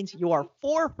that means? You are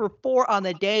 4 for 4 on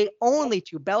the day. Only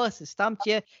Tubelis has stumped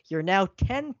you. You're now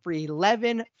 10 for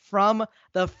 11 from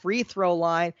the free throw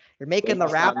line. You're making the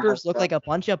Raptors look like a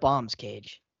bunch of bombs,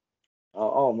 Cage.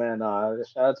 Oh man.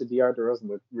 Shout out to DR DeRozan,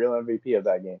 the real MVP of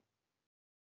that game.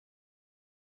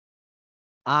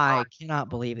 I cannot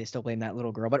believe they still blame that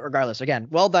little girl. But regardless, again,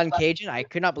 well done, Kajan. I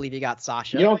could not believe you got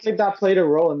Sasha. You don't think that played a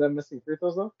role in them missing free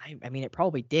throws, though? I mean, it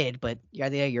probably did, but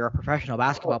you're a professional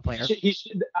basketball player.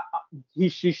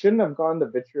 She shouldn't have gone the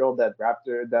vitriol that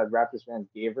Raptors fans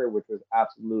gave her, which was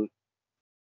absolute.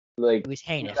 Like, it was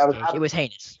heinous. It was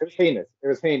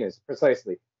heinous,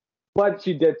 precisely. But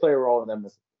she did play a role in them.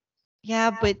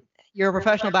 Yeah, but you're a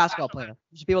professional basketball player.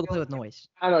 You should be able to play with noise.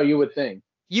 I know you would think.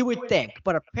 You would think,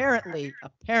 but apparently,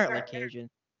 Kajan,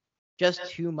 just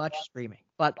too much screaming.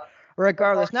 But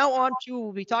regardless, now on to,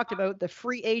 we talked about the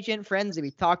free agent frenzy.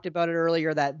 We talked about it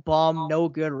earlier, that bum, no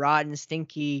good, rotten,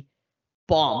 stinky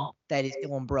bum that is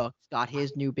Dylan Brooks got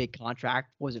his new big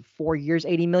contract. Was it 4 years,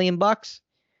 $80 million?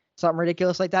 Something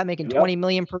ridiculous like that, making $20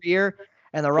 million per year.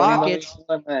 And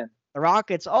the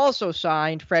Rockets also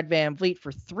signed Fred VanVleet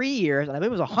for 3 years, and I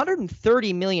believe it was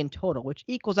 $130 million total, which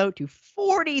equals out to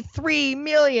 $43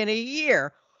 million a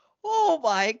year. Oh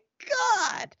my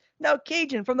God! Now,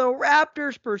 Kajan, from the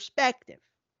Raptors' perspective,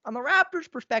 on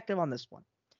this one,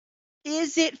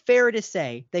 is it fair to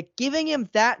say that giving him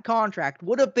that contract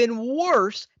would have been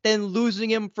worse than losing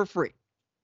him for free?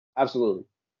 Absolutely.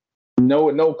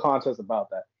 No contest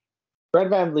about that.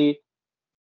 Fred VanVleet.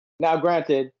 Now,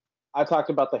 granted, I talked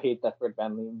about the hate that Fred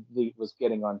VanVleet was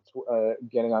getting on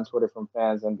Twitter from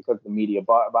fans, and because of the media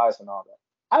bias and all that.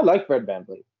 I like Fred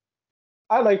VanVleet.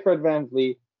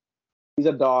 He's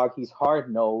a dog. He's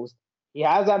hard-nosed. He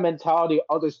has that mentality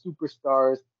other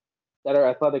superstars that are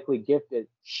athletically gifted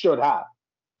should have.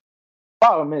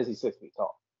 Problem is, he's 6 feet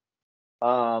tall.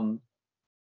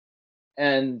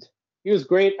 And he was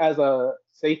great as a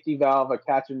safety valve, a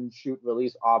catch-and-shoot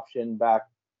release option back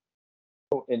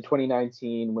in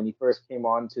 2019 when he first came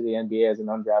on to the NBA as an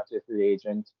undrafted free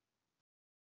agent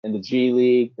in the G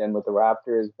League, then with the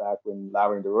Raptors back when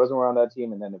Lowry and DeRozan were on that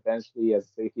team, and then eventually as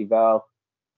a safety valve.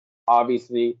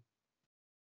 Obviously,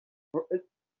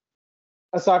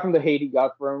 aside from the hate he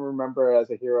got for him, remember as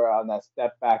a hero on that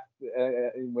step back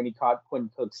when he caught Quinn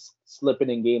Cook slipping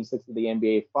in Game 6 of the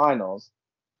NBA Finals.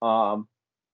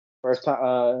 First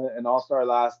time an All-Star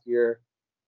last year.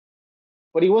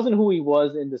 But he wasn't who he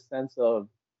was in the sense of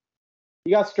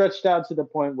he got stretched out to the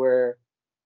point where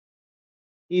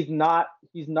he's not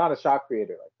a shot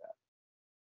creator like that.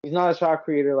 He's not a shot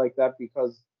creator like that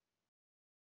because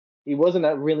he wasn't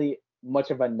really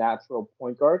much of a natural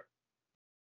point guard.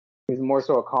 He's more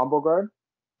so a combo guard.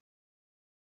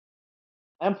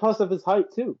 And plus of his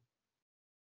height too.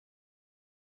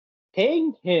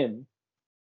 Paying him,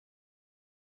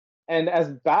 and as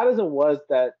bad as it was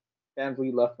that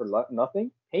VanVleet left for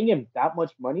nothing, paying him that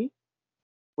much money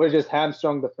would have just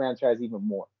hamstrung the franchise even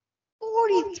more.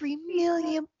 $43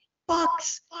 million.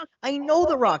 I know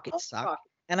the Rockets suck,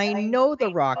 and I know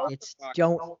the Rockets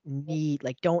don't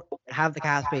have the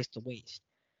cap space to waste.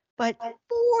 But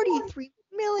 $43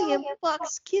 million,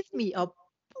 give me a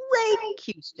break,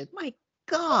 Houston. My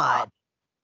God.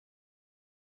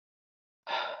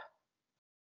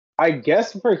 I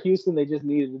guess for Houston, they just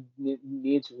needed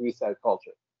to reset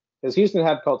culture, because Houston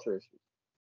had culture issues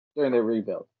during their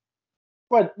rebuild.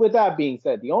 But with that being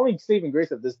said, the only saving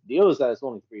grace of this deal is that it's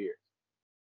only 3 years.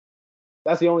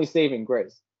 That's the only saving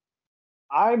grace.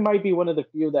 I might be one of the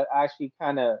few that actually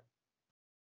kind of,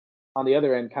 on the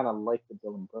other end, kind of like the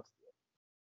Dylan Brooks deal.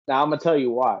 Now, I'm going to tell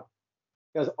you why.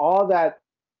 Because all that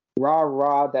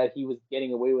rah-rah that he was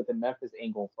getting away with in Memphis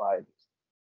ain't going to fly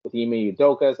with Ime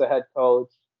Udoka as the head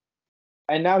coach.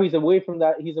 And now he's away from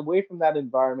that. He's away from that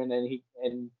environment, and he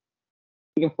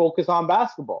can focus on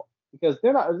basketball, because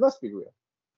they're not. Let's be real.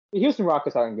 The Houston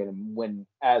Rockets aren't going to win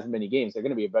as many games. They're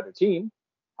going to be a better team.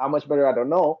 How much better, I don't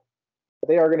know. But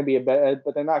they are going to be but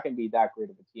they're not going to be that great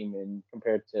of a team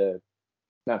compared to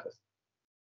Memphis.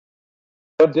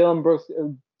 But Dylan Brooks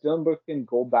can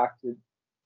go back to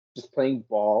just playing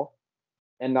ball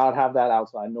and not have that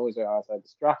outside noise or outside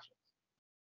distractions.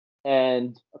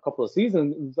 And a couple of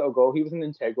seasons ago, he was an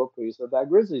integral piece of that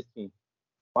Grizzlies team.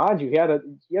 Mind you, he had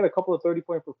a couple of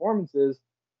 30-point performances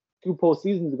 2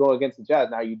 postseasons ago against the Jazz.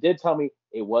 Now, you did tell me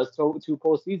it was 2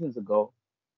 postseasons ago,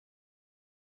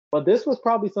 but this was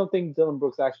probably something Dylan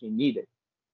Brooks actually needed.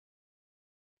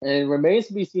 And it remains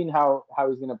to be seen how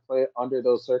he's going to play under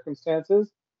those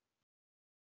circumstances.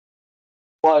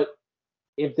 But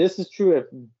if this is true, if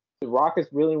the Rockets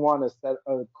really want to set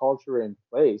a culture in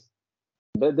place,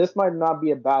 but this might not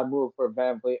be a bad move for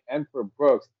VanVleet and for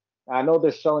Brooks. I know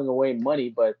they're shelling away money,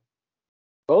 but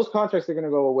those contracts are going to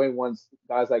go away once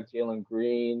guys like Jalen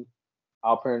Green,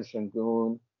 Alperen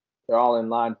Sengun, they're all in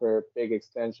line for big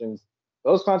extensions.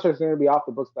 Those contracts are going to be off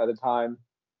the books by the time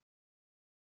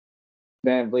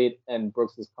VanVleet and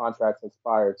Brooks' contracts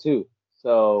expire too.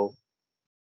 So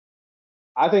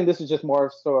I think this is just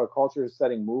more so a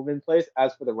culture-setting move in place.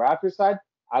 As for the Raptors side,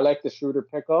 I like the Schroeder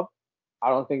pickup. I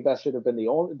don't think that should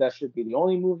be the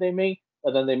only move they make,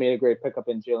 but then they made a great pickup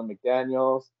in Jalen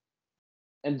McDaniels.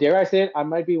 And dare I say it, I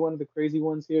might be one of the crazy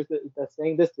ones here that's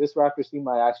saying this Raptors team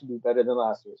might actually be better than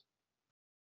last year's.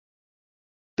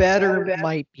 Better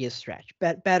might be a stretch.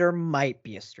 Better might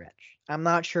be a stretch. I'm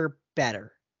not sure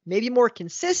better. Maybe more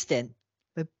consistent,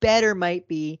 but better might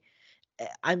be.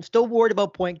 I'm still worried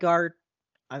about point guard.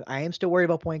 I am still worried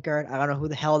about point guard. I don't know who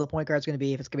the hell the point guard is going to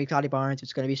be. If it's going to be Scotty Barnes, if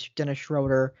it's going to be Dennis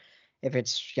Schroeder, if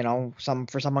it's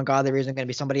for some ungodly reason going to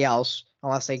be somebody else,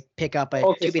 unless they pick up a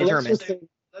to be determined.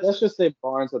 Let's just say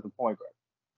Barnes at the point guard.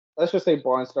 Let's just say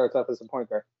Barnes starts up as a point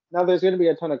guard. Now there's going to be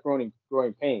a ton of growing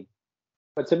pain,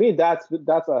 but to me that's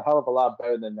a hell of a lot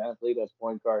better than an athlete as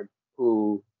point guard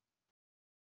who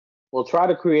will try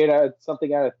to create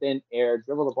something out of thin air,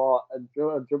 dribble the ball,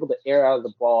 dribble the air out of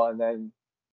the ball, and then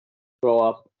throw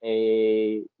up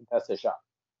a contested shot.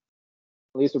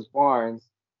 At least with Barnes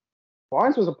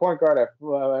was a point guard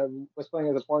was playing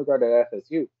as a point guard at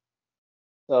FSU,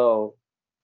 so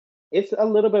it's a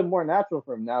little bit more natural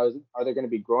for him now. Are there going to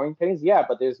be growing pains? Yeah,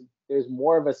 but there's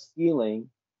more of a ceiling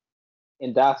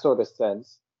in that sort of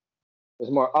sense.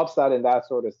 There's more upside in that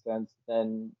sort of sense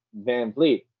than Van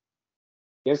Vliet.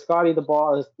 Give Scotty the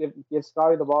ball. Give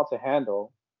Scotty the ball to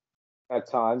handle at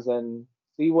times, and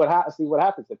see what happens.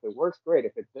 If it works, great.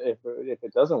 If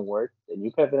it doesn't work, then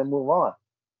you pivot and move on.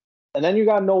 And then you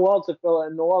got Noel to fill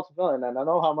in, and I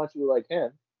know how much you like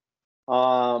him.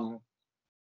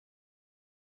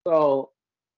 So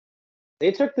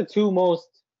they took the two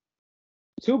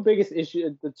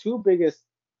biggest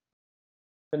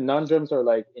conundrums or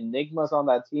like enigmas on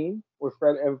that team were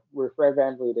Fred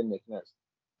VanVleet and Nick Nurse.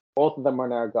 Both of them are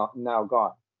now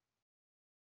gone.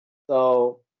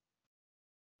 So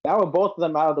now with both of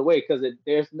them out of the way, because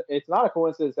it's not a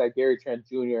coincidence that Gary Trent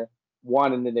Jr.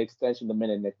 wanted an extension the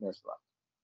minute Nick Nurse left.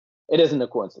 It isn't a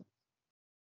coincidence.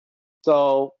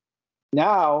 So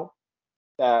now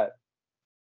that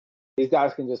these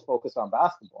guys can just focus on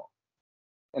basketball.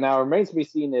 And now it remains to be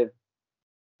seen if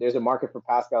there's a market for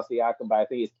Pascal Siakam, but I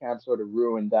think his camp sort of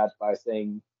ruined that by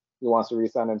saying he wants to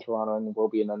re-sign in Toronto and will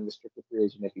be an unrestricted free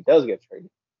agent if he does get traded.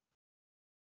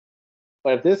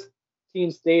 But if this team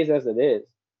stays as it is,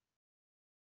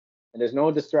 and there's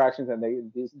no distractions, and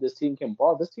this team can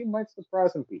ball, this team might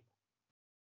surprise some people.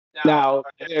 Now,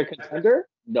 are they a contender?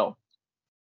 No.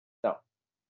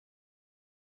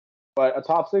 But a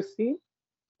top 6 team?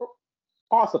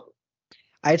 Possibly.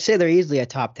 I'd say they're easily a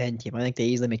top 10 team. I think they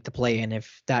easily make the play-in.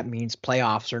 If that means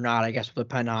playoffs or not, I guess will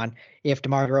depend on if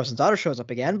DeMar DeRozan's auto shows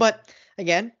up again. But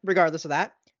again, regardless of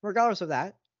that,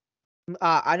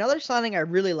 another signing I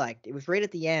really liked. It was right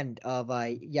at the end of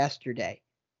yesterday.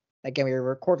 Again, we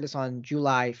recorded this on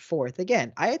July 4th.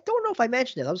 Again, I don't know if I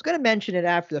mentioned it. I was going to mention it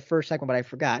after the first segment, but I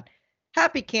forgot.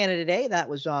 Happy Canada Day. That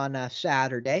was on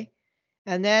Saturday.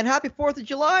 And then happy 4th of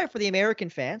July for the American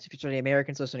fans. If you're any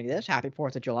Americans listening to this, happy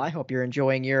 4th of July. Hope you're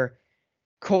enjoying your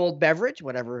cold beverage,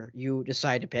 whatever you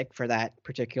decide to pick for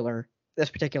this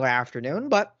particular afternoon.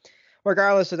 But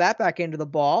regardless of that, back into the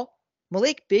ball,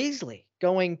 Malik Beasley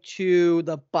going to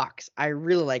the Bucks. I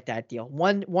really like that deal.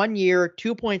 One year,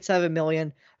 $2.7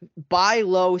 million, buy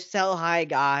low, sell high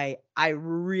guy. I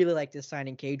really like this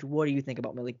signing, Cage. What do you think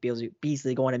about Malik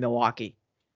Beasley going to Milwaukee?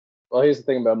 Well, here's the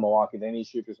thing about Milwaukee. They need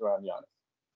shooters around Giannis.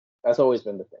 That's always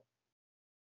been the thing.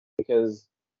 Because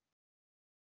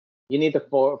you need the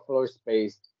floor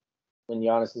space when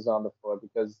Giannis is on the floor.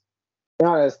 Because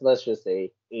Giannis, let's just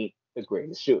say, ain't the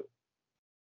greatest shooter.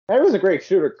 He was a great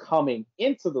shooter coming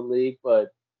into the league,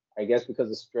 but I guess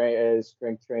because of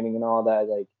strength training and all that,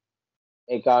 like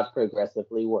it got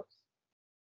progressively worse.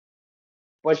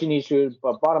 But you need shooters.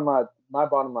 But my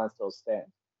bottom line still stands.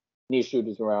 You need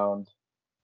shooters around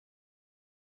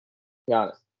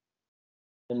Giannis.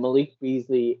 And Malik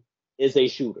Beasley is a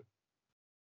shooter.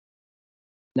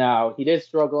 Now, he did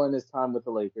struggle in his time with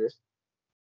the Lakers,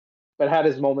 but had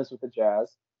his moments with the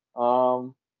Jazz.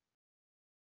 All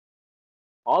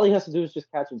he has to do is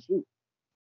just catch and shoot.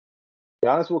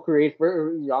 Giannis will create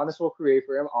for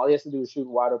him. All he has to do is shoot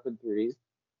wide open threes.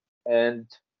 And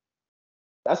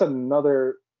that's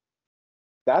another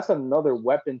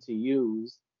weapon to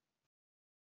use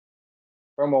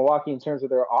for Milwaukee in terms of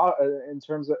their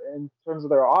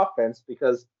offense,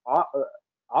 because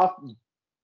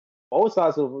both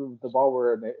sides of the ball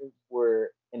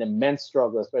were an immense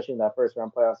struggle, especially in that first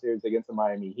round playoff series against the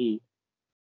Miami Heat.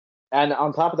 And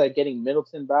on top of that, getting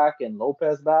Middleton back and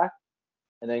Lopez back,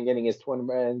 and then getting his twin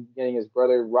man, getting his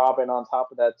brother Robin on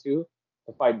top of that too,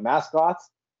 to fight mascots.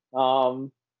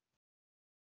 Milwaukee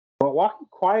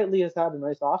quietly has had a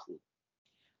nice offseason.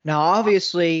 Now,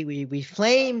 obviously, we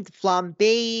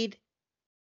flambéed,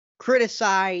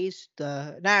 criticized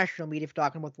the national media for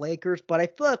talking about the Lakers, but I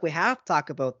feel like we have to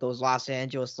talk about those Los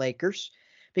Angeles Lakers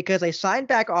because they signed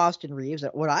back Austin Reeves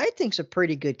at what I think is a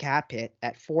pretty good cap hit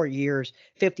at 4 years,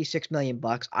 $56 million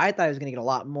bucks. I thought he was going to get a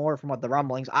lot more from what the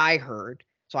rumblings I heard.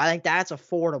 So I think that's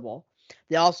affordable.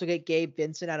 They also get Gabe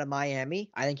Vincent out of Miami.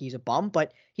 I think he's a bum,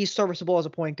 but he's serviceable as a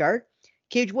point guard.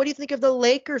 Cage, what do you think of the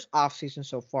Lakers offseason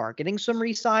so far? Getting some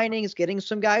re-signings, getting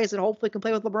some guys that hopefully can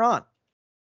play with LeBron.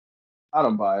 I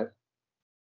don't buy it.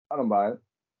 I don't buy it.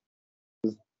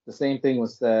 The same thing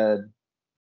was said,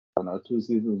 I don't know, 2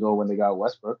 seasons ago when they got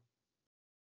Westbrook.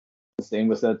 The same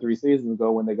was said 3 seasons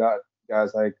ago when they got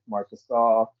guys like Marcus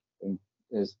Gasol and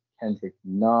there's Kendrick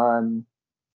Nunn.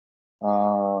 They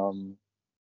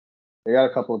got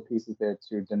a couple of pieces there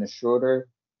too. Dennis Schroeder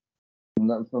from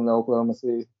the Oklahoma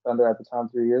City Thunder at the time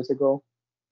 3 years ago.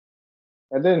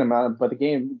 That didn't matter, but the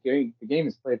game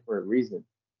is played for a reason.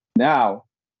 Now,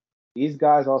 these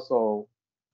guys also,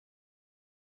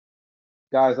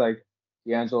 guys like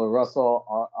D'Angelo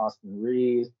Russell, Austin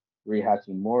Reeves, Rui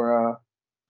Hachimura,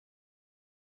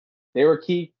 they were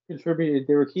key contributors.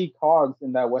 They were key cogs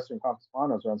in that Western Conference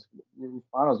Finals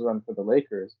run for the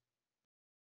Lakers.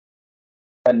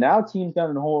 And now teams got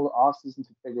a whole offseason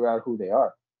to figure out who they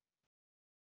are.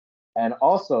 And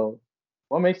also,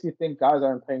 what makes you think guys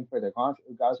aren't playing for their contract?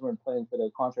 Guys weren't playing for their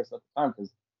contracts at the time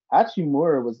because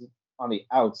Hachimura was on the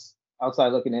outside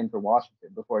looking in for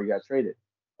Washington before he got traded,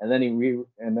 and then he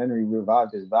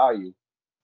revived his value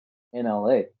in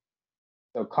LA.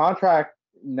 So contract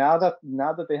now that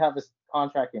they have this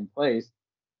contract in place,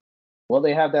 will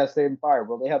they have that same fire?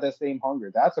 Will they have that same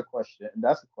hunger? That's a question.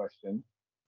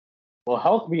 Will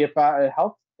health be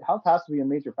health has to be a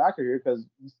major factor here because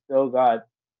you still got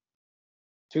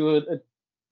two of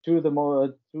the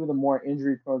more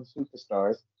injury prone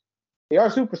superstars. They are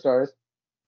superstars,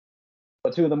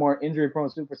 but two of the more injury prone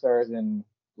superstars in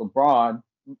LeBron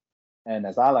and,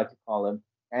 as I like to call him,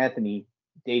 Anthony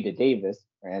Davis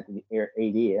or Anthony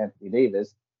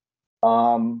Davis.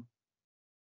 And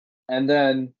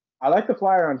then I like the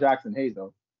flyer on Jackson Hayes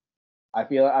though. I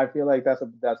feel like that's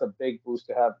a big boost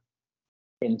to have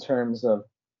in terms of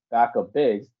backup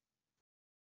bigs.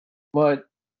 But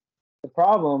the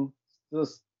problem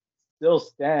still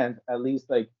stands, at least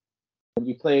like when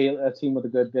you play a team with a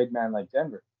good big man like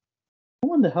Denver.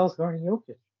 Who in the hell's guarding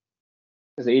Jokic?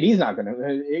 Because AD's not going to.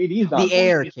 AD's not the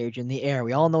air, Kajan, the air.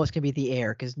 We all know it's going to be the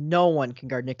air because no one can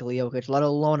guard Nikola Jokic, let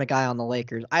alone a guy on the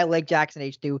Lakers. I like Jackson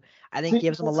H too. I think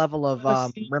gives him a level of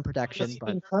rim protection. But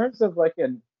in terms of like a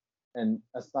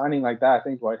signing like that, I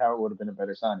think Dwight Howard would have been a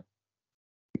better signing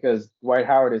because Dwight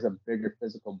Howard is a bigger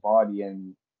physical body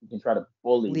and you can try to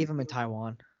bully. Leave him in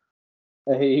Taiwan.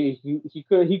 He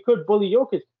could bully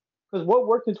Jokic because what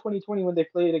worked in 2020 when they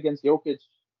played against Jokic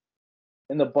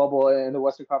in the bubble, in the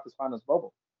Western Conference Finals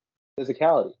bubble?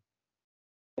 Physicality.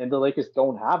 And the Lakers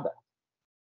don't have that.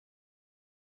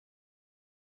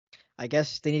 I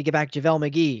guess they need to get back JaVale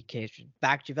McGee, Kajan.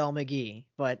 Back JaVale McGee.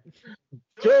 But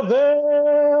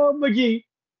JaVale McGee.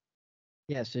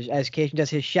 Yes, as Kajan does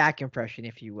his Shaq impression,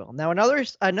 if you will. Now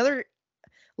another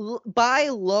buy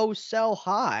low, sell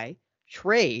high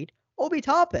trade. Obi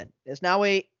Toppin is now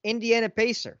a Indiana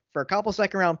Pacer for a couple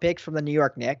second round picks from the New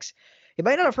York Knicks. You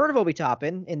might not have heard of Obi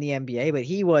Toppin in the NBA, but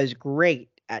he was great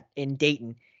in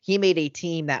Dayton. He made a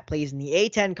team that plays in the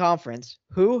A10 conference.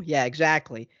 Who? Yeah,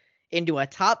 exactly. Into a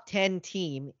top 10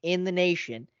 team in the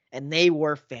nation, and they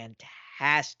were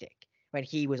fantastic when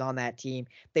he was on that team.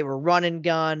 They were run and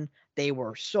gun. They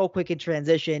were so quick in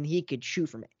transition. He could shoot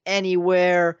from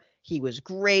anywhere. He was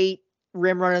great.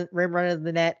 Rim running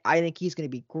the net. I think he's going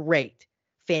to be great.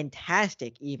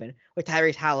 Fantastic even with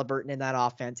Tyrese Halliburton in that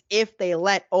offense if they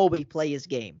let Obi play his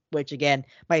game, which again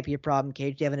might be a problem.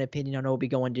 Cage, do you have an opinion on Obi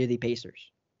going to the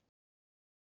Pacers?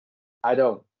 I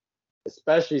don't,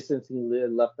 especially since he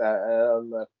left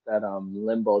that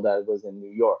limbo that was in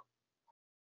New York.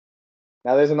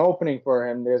 Now there's an opening for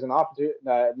him. There's an opportunity.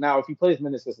 Now if he plays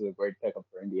minutes, this is a great pickup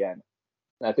for Indiana.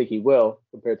 And I think he will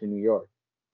compared to New York.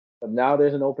 But now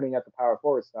there's an opening at the power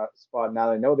forward spot.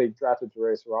 Now they know they drafted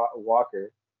Jarace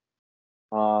Walker.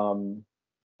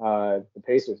 The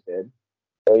Pacers did.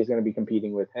 So he's going to be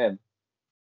competing with him.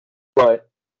 But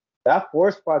that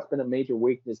fourth spot's been a major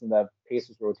weakness in that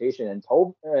Pacers rotation. And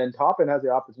Toppin has the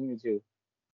opportunity to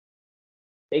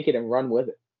take it and run with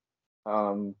it.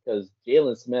 Because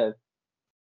Jalen Smith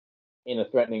ain't a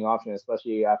threatening option,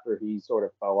 especially after he sort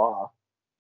of fell off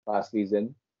last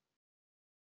season.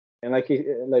 And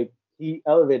he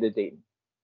elevated Dayton.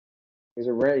 He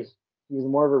was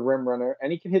more of a rim runner,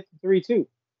 and he can hit the three too.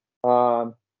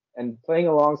 And playing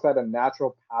alongside a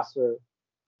natural passer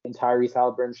in Tyrese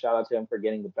Halliburton, shout out to him for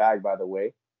getting the bag, by the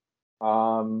way.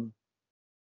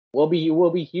 Will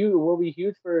be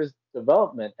huge for his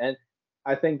development. And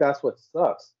I think that's what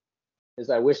sucks. Is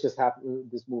I wish this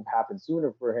move happened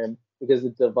sooner for him because the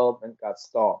development got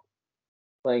stalled.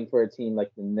 Playing for a team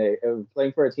like the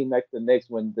Knicks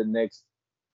when the Knicks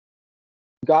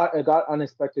got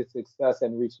unexpected success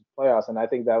and reached the playoffs, and I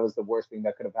think that was the worst thing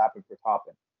that could have happened for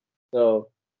Toppin. So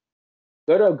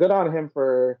good on him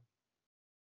for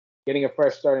getting a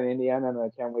fresh start in Indiana, and I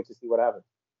can't wait to see what happens.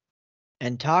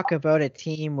 And talk about a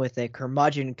team with a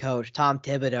curmudgeon coach. Tom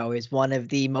Thibodeau is one of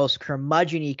the most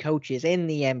curmudgeon-y coaches in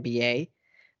the NBA.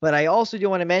 But I also do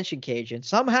want to mention, Kajan,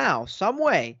 somehow, some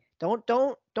way, don't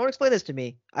explain this to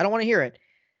me. I don't want to hear it.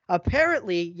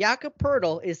 Apparently, Jakob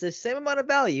Poeltl is the same amount of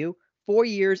value, 4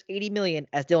 years, $80 million,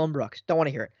 as Dylan Brooks. Don't want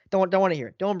to hear it. Don't want to hear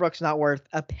it. Dylan Brooks is not worth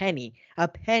a penny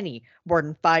more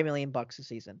than $5 million a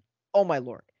season. Oh my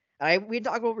lord. We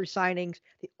talk about resignings.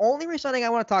 The only resigning I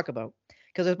want to talk about,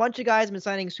 because there's a bunch of guys have been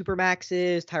signing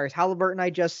supermaxes. Tyrese Halliburton I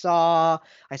just saw.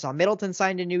 I saw Middleton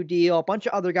signed a new deal. A bunch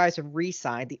of other guys have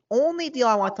re-signed. The only deal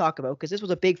I want to talk about, because this was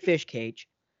a big fish cage,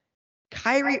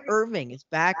 Kyrie Irving is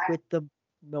back with the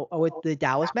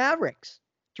Dallas Mavericks.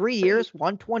 3 years,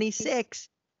 126.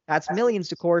 That's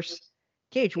millions, of course.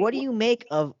 Cage, what do you make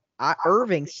of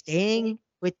Irving staying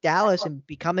with Dallas and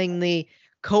becoming the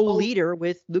co-leader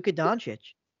with Luka Doncic?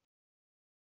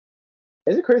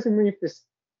 Is it crazy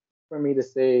for me to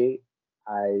say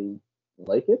I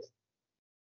like it?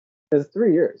 It's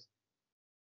 3 years.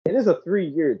 It is a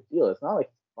 3-year deal. It's not like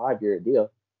a 5-year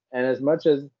deal. And as much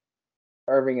as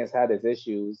Irving has had his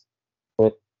issues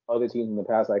with other teams in the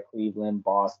past, like Cleveland,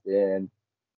 Boston,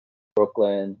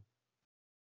 Brooklyn,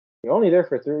 you're only there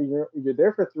for 3 years. You're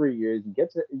there for 3 years.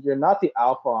 You're not the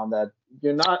alpha on that.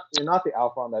 You're not the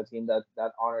alpha on that team.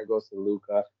 That honor goes to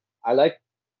Luka. I like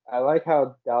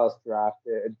how Dallas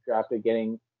drafted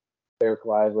getting Derek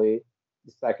Lively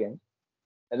the second,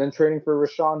 and then trading for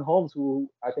Rashawn Holmes, who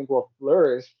I think will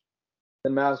flourish the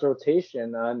Mavs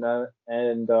rotation, and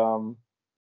it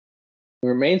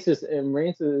remains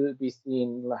to be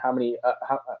seen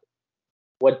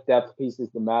what depth pieces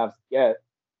the Mavs get.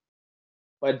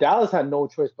 But Dallas had no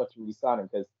choice but to resign him,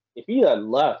 because if he had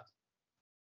left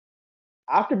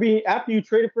after you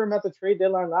traded for him at the trade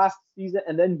deadline last season,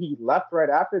 and then he left right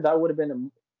after, that would have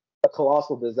been a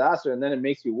colossal disaster. And then it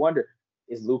makes you wonder,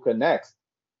 is Luka next?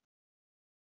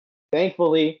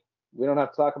 Thankfully, we don't have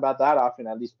to talk about that option,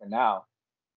 at least for now.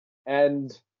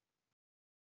 And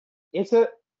sure,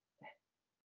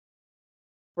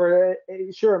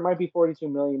 it might be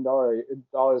 $42 million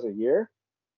a year,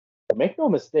 but make no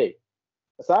mistake,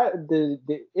 aside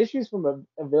the issues from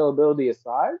availability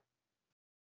aside,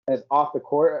 as off the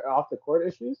court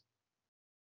issues,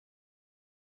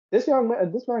 this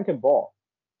man can ball.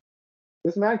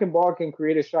 This man can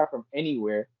create a shot from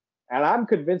anywhere, and I'm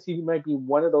convinced he might be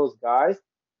one of those guys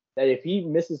that if he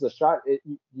misses a shot,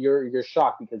 you're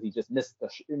shocked because he just missed the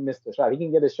shot. He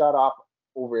can get a shot off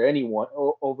over anyone.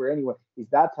 He's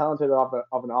that talented of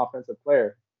an offensive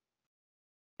player.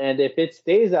 And if it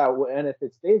stays that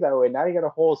way, now you got a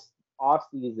whole off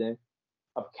season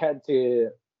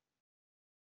to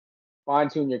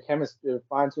fine-tune the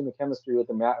chemistry with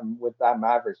that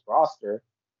Mavericks roster.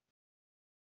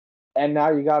 And now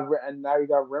you got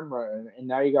rim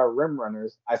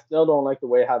runners. I still don't like the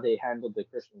way how they handled the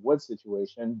Christian Wood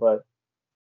situation, but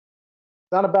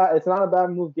it's not a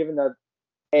bad move, given that,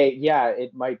 hey, yeah,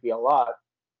 it might be a lot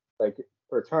like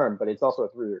per term, but it's also a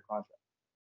 3-year contract.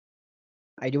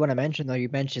 I do want to mention, though, you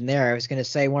mentioned there, I was going to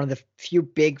say one of the few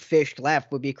big fish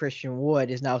left would be Christian Wood,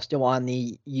 is now still on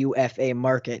the UFA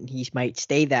market, and he might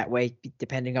stay that way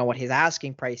depending on what his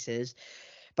asking price is.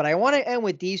 But I want to end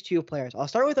with these two players. I'll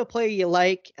start with a player you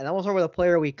like, and then we'll start with a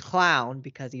player we clown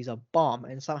because he's a bum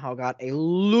and somehow got a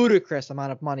ludicrous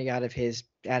amount of money out of his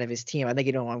team. I think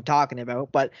you know what I'm talking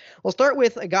about. But we'll start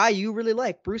with a guy you really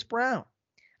like, Bruce Brown.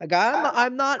 A guy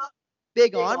I'm not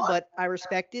big on, but I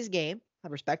respect his game. I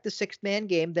respect the sixth-man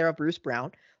game there of Bruce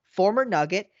Brown. Former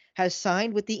Nugget, has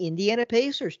signed with the Indiana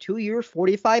Pacers, 2 years,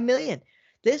 $45 million.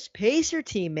 This Pacer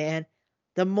team, man,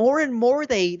 the more and more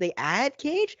they add,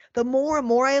 Cage, the more and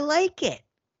more I like it.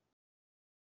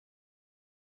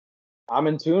 I'm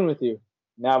in tune with you.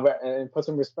 Now, and put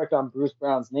some respect on Bruce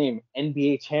Brown's name,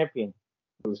 NBA champion,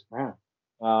 Bruce Brown.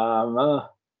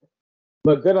 But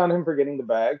good on him for getting the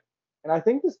bag. And I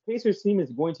think this Pacers team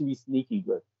is going to be sneaky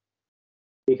good.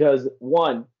 Because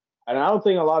one, and I don't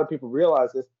think a lot of people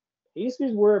realize this,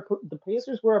 the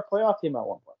Pacers were a playoff team at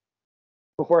one point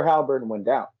before Halliburton went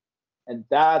down. And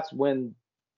that's when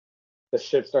the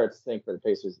ship started to sink for the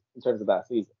Pacers in terms of that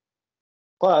season.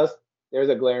 Plus, there's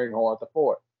a glaring hole at the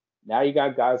 4. Now you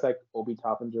got guys like Obi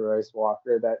Toppin and Jarius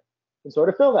Walker that can sort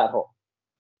of fill that hole.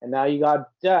 And now you got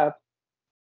depth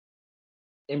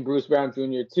in Bruce Brown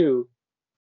Jr. too.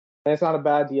 And it's not a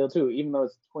bad deal too, even though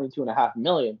it's $22.5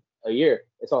 million a year.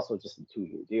 It's also just a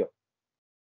 2-year deal.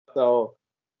 So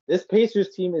this Pacers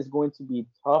team is going to be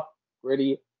tough,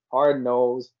 gritty, hard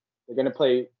nosed. They're going to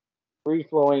play free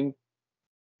flowing,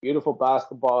 beautiful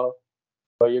basketball.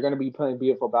 But you're going to be playing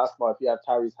beautiful basketball if you have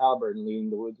Tyrese Halliburton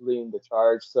leading the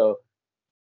charge. So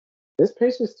this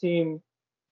Pacers team,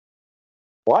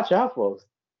 watch out, folks.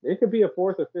 They could be a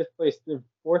fourth or fifth place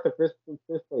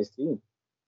team.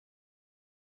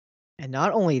 And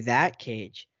not only that,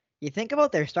 Cage, you think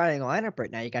about their starting lineup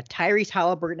right now. You got Tyrese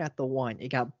Halliburton at the 1. You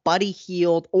got Buddy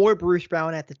Hield or Bruce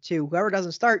Brown at the 2. Whoever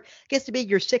doesn't start gets to be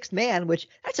your 6th man, which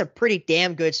that's a pretty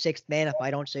damn good 6th man if I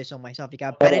don't say so myself. You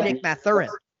got Benedict Mathurin.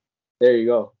 There you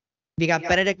go. You got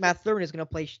Benedict Mathurin is going to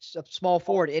play small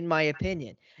forward, in my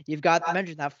opinion. You've got,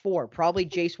 mentioned that 4, probably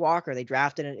Jace Walker. They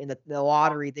drafted in the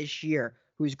lottery this year,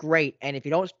 who's great. And if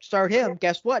you don't start him,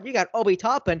 guess what? You got Obi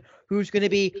Toppin, who's going to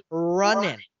be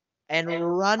running in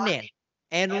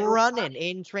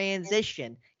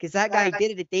transition, because that guy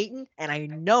did it at Dayton, and I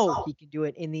know he can do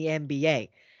it in the NBA.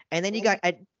 And then you got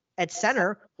at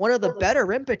center, one of the better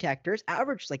rim protectors,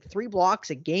 averaged like 3 blocks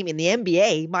a game in the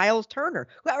NBA, Miles Turner,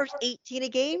 who averaged 18 a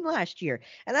game last year.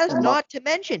 And that's not to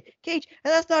mention, Cage,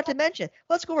 let's go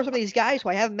over some of these guys who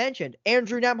I haven't mentioned.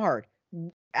 Andrew Nemhard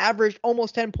averaged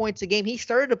almost 10 points a game. He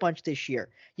started a bunch this year.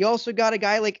 You also got a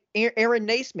guy like Aaron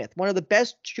Naismith, one of the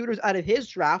best shooters out of his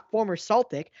draft, former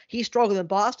Celtic. He struggled in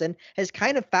Boston, has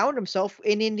kind of found himself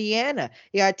in Indiana.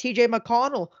 You got TJ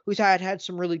McConnell, who's had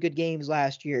some really good games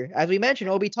last year. As we mentioned,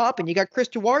 Obi Toppin. You got Chris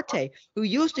Duarte, who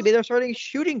used to be their starting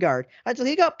shooting guard until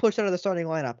he got pushed out of the starting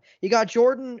lineup. You got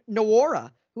Jordan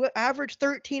Nwora, who averaged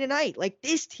 13 a night. Like,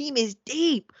 this team is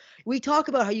deep. We talk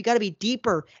about how you got to be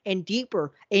deeper and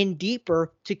deeper and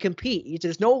deeper to compete.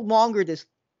 There's no longer this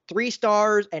 3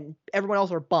 stars and everyone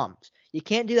else are bums. You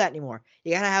can't do that anymore.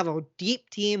 You got to have a deep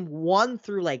team 1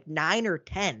 through like 9 or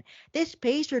 10. This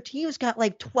Pacer team's got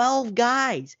like 12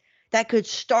 guys that could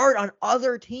start on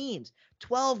other teams.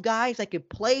 12 guys that could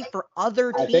play for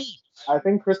other teams. I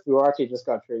think Chris Duarte just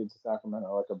got traded to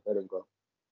Sacramento like a bit ago.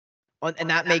 And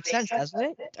that makes sense, doesn't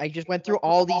it? I just went through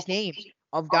all these names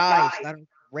of guys that are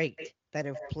great, that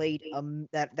have played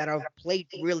that have played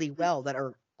really well, that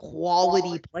are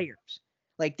quality players.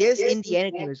 Like, this Indiana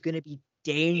team is going to be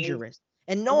dangerous.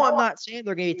 And no, I'm not saying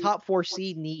they're going to be top 4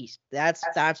 seed in the East. That's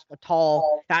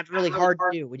really hard to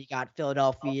do when you got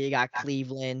Philadelphia, you got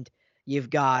Cleveland, you've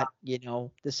got,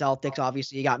 the Celtics,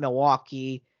 obviously, you got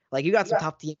Milwaukee. Like, you got some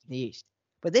tough teams in the East.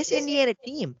 But this Indiana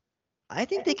team, I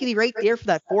think they could be right there for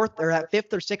that 4th or that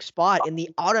 5th or 6th spot in the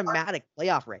automatic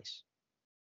playoff race.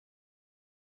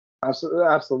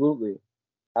 Absolutely.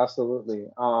 I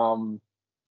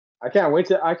can't wait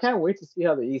to see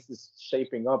how the East is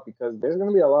shaping up, because there's going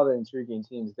to be a lot of intriguing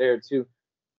teams there too.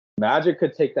 Magic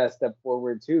could take that step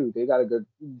forward too. They got a good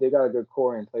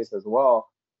core in place as well,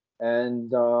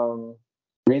 and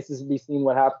remains to be seen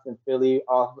what happens in Philly.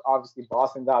 Obviously,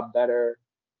 Boston got better.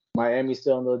 Miami's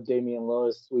still in the Damian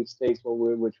Lillard sweepstakes,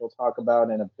 which we'll talk about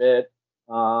in a bit.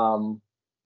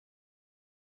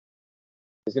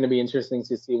 It's going to be interesting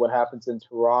to see what happens in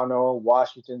Toronto.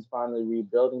 Washington's finally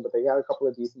rebuilding, but they got a couple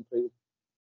of decent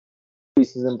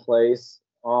pieces in place.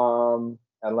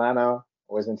 Atlanta,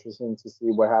 always interesting to see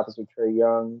what happens with Trae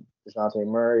Young, DeJounte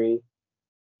Murray,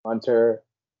 Hunter,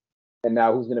 and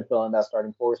now who's going to fill in that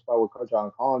starting 4 spot with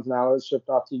John Collins now is shipped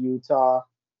off to Utah.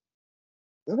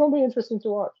 This is going to be interesting to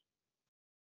watch.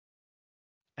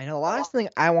 I know the last thing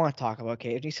I want to talk about,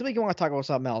 Kate, you seem like you want to talk about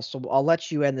something else, so I'll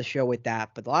let you end the show with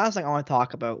that. But the last thing I want to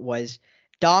talk about was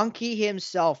Donkey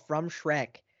himself from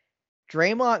Shrek,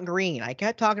 Draymond Green. I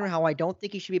kept talking about how I don't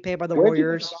think he should be paid by the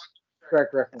Warriors.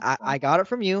 I got it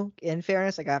from you. In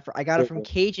fairness, I got it from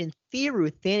Kajan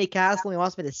Thiruthanikasalam. He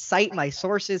wants me to cite my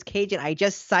sources. Kajan, I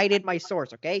just cited my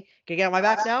source. Okay, can you get on my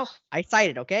back now? I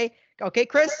cited. Okay,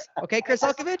 Chris. Okay, Chris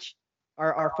Elkovich.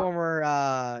 Our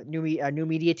former new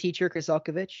media teacher, Chris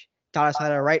Elkovich, taught us how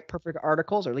to write perfect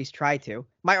articles, or at least try to.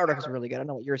 My articles are really good. I don't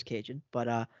know what yours, Cajun, but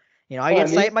I didn't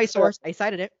cite my source. I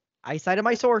cited it. I cited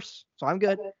my source, so I'm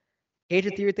good.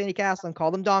 Cajun Thiruthanikasalam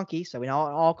called him Donkey, so we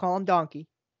all call him Donkey.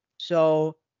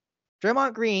 So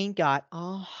Draymond Green got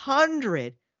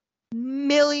 $100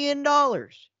 million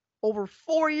over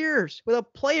 4 years with a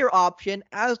player option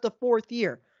as the 4th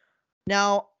year.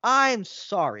 Now, I'm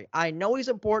sorry. I know he's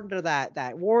important to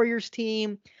that Warriors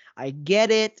team. I get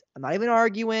it. I'm not even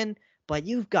arguing, but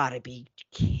you've got to be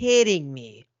kidding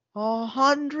me.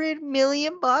 $100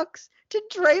 million to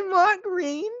Draymond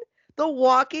Green? The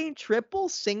walking triple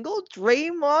single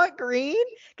Draymond Green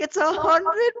gets $100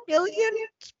 million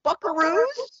buckaroos? Are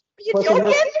you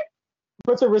joking?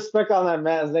 Put some respect on that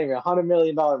man's name. $100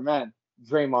 million man,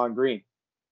 Draymond Green.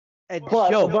 Joke,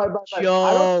 I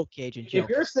don't. Cajun, If joke.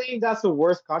 you're saying that's the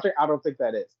worst contract, I don't think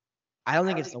that is. I don't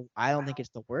think it's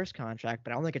the worst contract,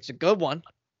 but I don't think it's a good one.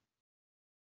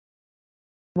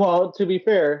 Well, to be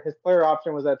fair, his player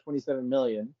option was at $27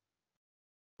 million,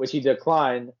 which he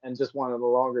declined and just wanted a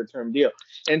longer term deal.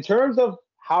 In terms of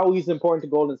how he's important to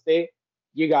Golden State,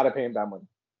 you got to pay him that money.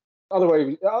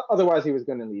 Otherwise he was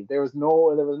going to leave. There was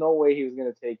no way he was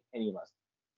going to take any less.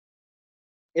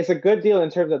 It's a good deal in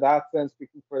terms of that sense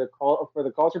for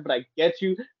the culture, but I get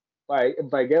you. I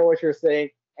get what you're saying.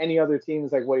 Any other team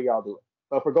is like, what are y'all doing?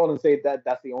 But for Golden State,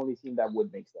 that's the only team that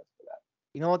would make sense for that.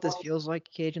 You know what this feels like,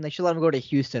 Cajun? They should let him go to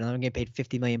Houston and let him get paid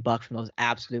 $50 million from those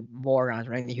absolute morons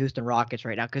running the Houston Rockets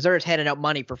right now, because they're just handing out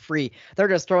money for free. They're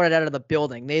just throwing it out of the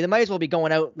building. They might as well be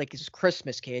going out like it's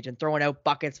Christmas, Cajun, throwing out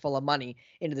buckets full of money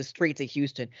into the streets of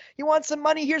Houston. You want some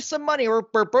money? Here's some money. We're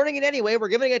burning it anyway. We're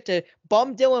giving it to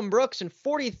bum Dylan Brooks and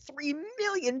 $43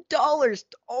 million.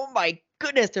 Oh my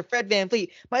goodness, to Fred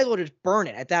VanVleet. Might as well just burn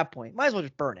it at that point. Might as well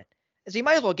just burn it. So you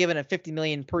might as well give it a $50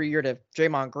 million per year to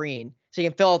Draymond Green, so you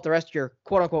can fill out the rest of your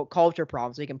quote unquote culture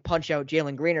problem, so you can punch out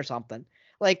Jalen Green or something.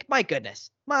 Like, my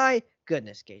goodness,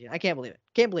 Cajun, I can't believe it.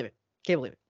 Can't believe it.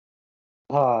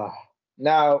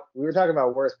 Now we were talking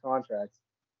about worst contracts.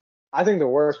 I think the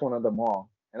worst one of them all,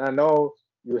 and I know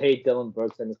you hate Dylan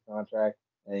Brooks and his contract,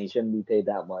 and he shouldn't be paid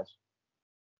that much.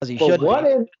 Because he should. What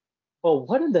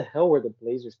in the hell were the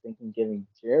Blazers thinking giving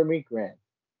Jeremy Grant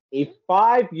a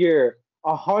 5-year,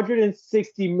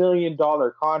 $160 million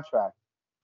contract?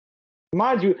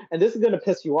 Mind you, and this is going to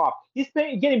piss you off, he's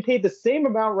getting paid the same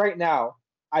amount right now,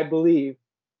 I believe,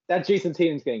 that Jason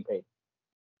Tatum's getting paid.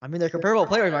 I mean, they're comparable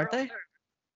players, aren't they?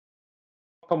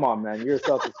 Come on, man. You're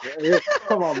selfish.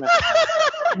 Come on, man.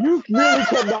 You really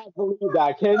cannot believe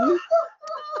that, can you?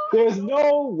 There's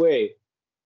no way.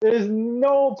 There's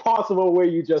no possible way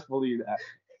you just believe that.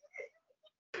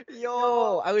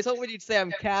 Yo, I was hoping you'd say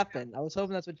I'm capping. I was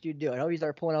hoping that's what you'd do. I know you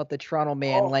start pulling out the Toronto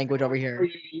man language over here.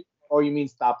 You mean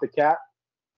stop the cap?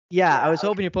 Yeah, I was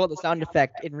hoping you pull out the sound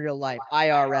effect in real life,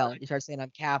 IRL. You start saying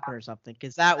I'm capping or something,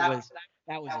 because that was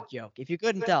a joke. If you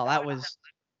couldn't tell, that was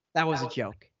a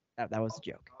joke. That was a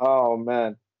joke. Oh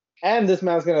man, and this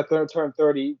man's gonna turn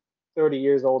 30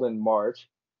 years old in March.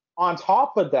 On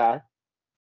top of that,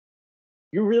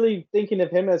 you're really thinking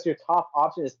of him as your top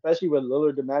option, especially with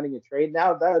Lillard demanding a trade.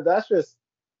 Now that's just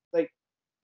like,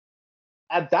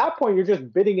 at that point you're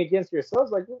just bidding against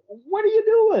yourselves. Like, what are you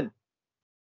doing?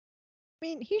 I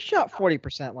mean, he shot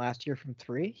 40% last year from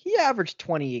three. He averaged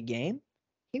 20 a game.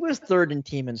 He was third on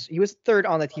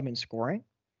the team in scoring.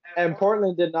 And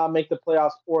Portland did not make the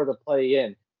playoffs or the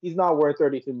play-in. He's not worth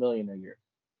 $32 million a year.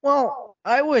 Well,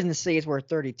 I wouldn't say he's worth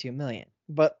 $32 million.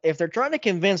 But if they're trying to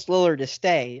convince Lillard to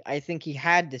stay, I think he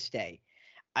had to stay.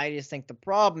 I just think the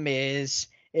problem is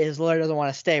Lillard doesn't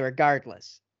want to stay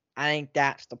regardless. I think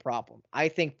that's the problem. I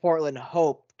think Portland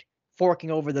hoped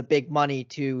forking over the big money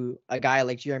to a guy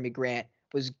like Jeremy Grant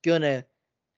was going to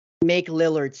make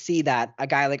Lillard see that a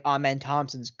guy like Amen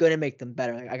Thompson's going to make them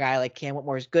better. A guy like Cam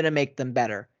Whitmore is going to make them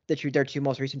better. Their two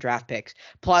most recent draft picks.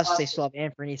 Plus, they still have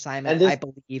Anthony Simons, I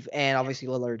believe, and obviously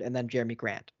Lillard, and then Jeremy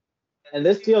Grant. And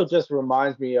this deal just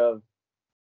reminds me of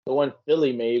the one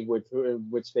Philly made,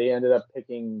 which they ended up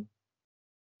picking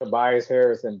Tobias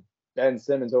Harris and Ben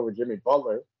Simmons over Jimmy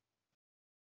Butler.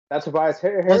 That's Tobias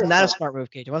Harris. Wasn't that a smart move,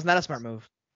 Cajun? Wasn't that a smart move?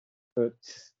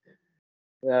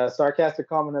 Sarcastic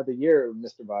comment of the year,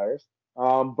 Mr. Byers.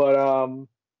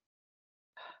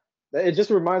 It just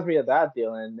reminds me of that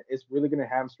deal, and it's really going to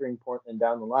hamstring Portland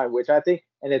down the line, which I think,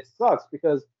 and it sucks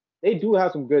because they do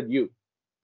have some good youth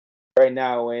right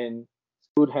now in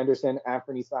Scoot Henderson,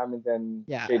 Anthony Simons, and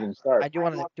Shaedon Sharpe. I do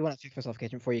want to fix myself,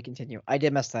 Cajun, before you continue. I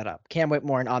did mess that up. Cam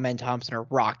Whitmore and Amen Thompson are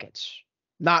Rockets,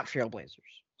 not Trailblazers.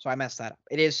 So I messed that up.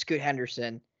 It is Scoot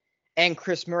Henderson and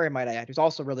Chris Murray, might I add, who's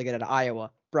also really good at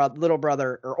Iowa. Older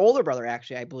brother,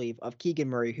 actually, I believe, of Keegan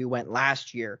Murray, who went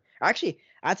last year. Actually,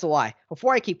 that's a lie.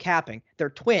 Before I keep capping, they're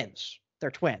twins.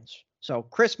 So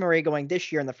Chris Murray going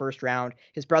this year in the first round.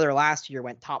 His brother last year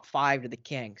went top 5 to the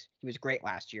Kings. He was great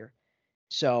last year.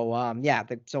 So,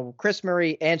 so Chris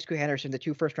Murray and Scoot Henderson, the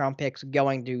 2 first-round picks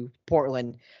going to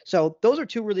Portland. So those are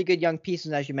 2 really good young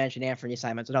pieces, as you mentioned. Anthony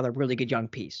Simons, another really good young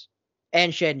piece.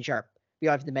 And Shaedon Sharpe. We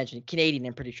don't have to mention Canadian.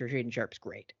 I'm pretty sure Shaedon Sharpe's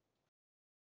great.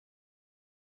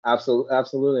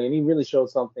 Absolutely. And he really showed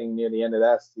something near the end of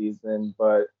that season.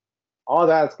 But all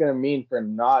that's going to mean for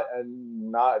and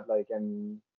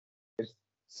it's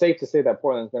safe to say that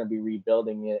Portland's going to be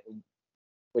rebuilding it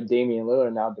with Damian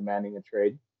Lillard now demanding a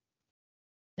trade.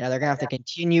 Yeah, they're going to have to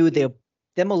continue the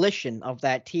demolition of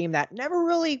that team that never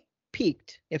really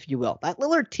peaked, if you will. That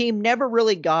Lillard team never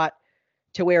really got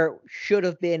to where it should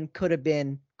have been, could have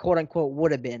been, quote unquote,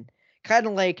 would have been. Kind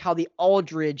of like how the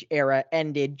Aldridge era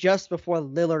ended just before the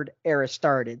Lillard era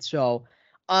started. So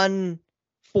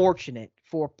unfortunate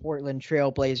for Portland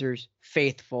Trailblazers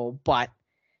faithful, but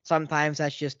sometimes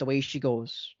that's just the way she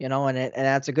goes, and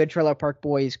that's a good Trailer Park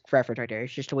Boys reference right there.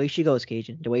 It's just the way she goes,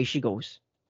 Cajun, the way she goes.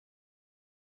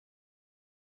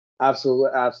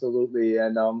 Absolutely.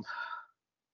 And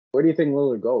where do you think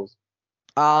Lillard goes?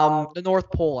 The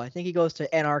North Pole. I think he goes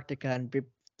to Antarctica and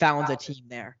founds a team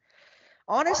there.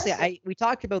 Honestly, we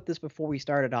talked about this before we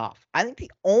started off. I think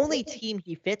the only team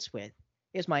he fits with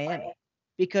is Miami.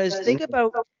 Because think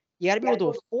about, you got to be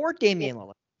able to afford Damian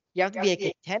Lillard. You have to be a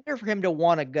contender for him to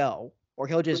want to go, or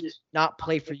he'll just not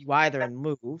play for you either and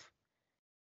move,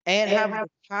 and have the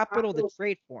capital to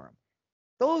trade for him.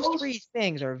 Those three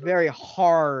things are very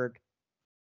hard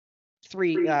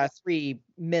three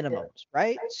minimums,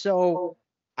 right? So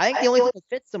I think the only thing that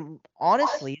fits them,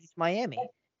 honestly, is Miami.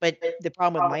 But the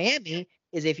problem with Miami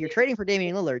is if you're trading for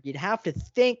Damian Lillard, you'd have to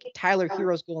think Tyler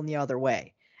Hero's going the other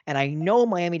way. And I know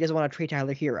Miami doesn't want to trade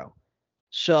Tyler Hero.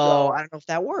 So I don't know if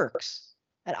that works.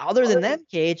 And other than them,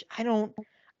 Cage, I don't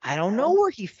know where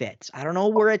he fits. I don't know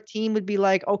where a team would be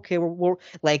like, okay, we're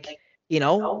like,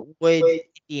 would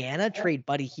Indiana trade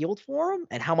Buddy Hield for him?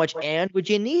 And how much and would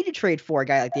you need to trade for a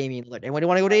guy like Damian Lillard? And when do you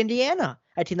want to go to Indiana?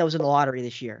 A team that was in the lottery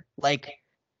this year.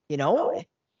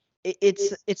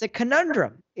 It's a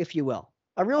conundrum, if you will.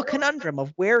 A real conundrum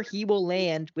of where he will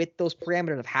land with those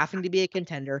parameters of having to be a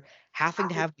contender, having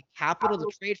to have the capital to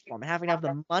trade for him, and having to have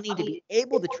the money to be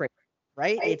able to trade,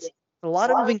 right? It's a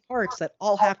lot of moving parts that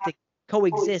all have to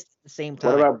coexist at the same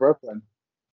time. What about Brooklyn?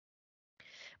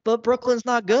 But Brooklyn's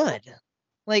not good.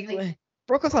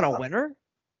 Brooklyn's not a winner.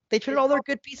 They traded all their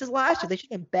good pieces last year. They should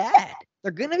have been bad.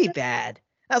 They're going to be bad.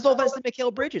 That's all thanks to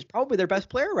Mikal Bridges, probably their best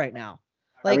player right now.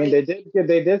 They did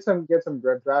get some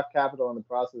draft capital in the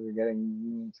process of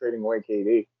trading away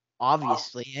KD.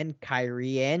 Obviously, and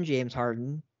Kyrie and James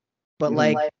Harden. But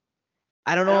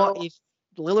I don't know if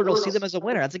Lillard will see them as a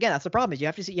winner. That's the problem. Is you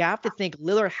have to think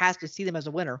Lillard has to see them as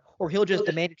a winner, or he'll just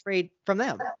demand a trade from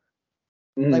them.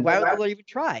 Why would Lillard even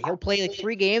try? He'll play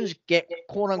 3 games, get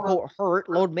quote unquote hurt,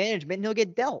 load management, and he'll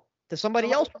get dealt to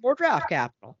somebody else for more draft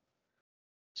capital.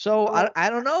 So I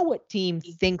don't know what team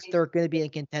thinks they're going to be in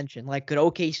contention. Could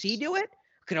OKC do it?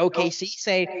 Could OKC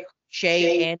say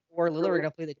Shea and or Lillard are going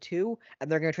to play the 2,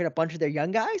 and they're going to trade a bunch of their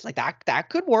young guys? That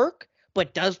could work.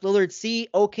 But does Lillard see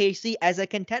OKC as a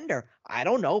contender? I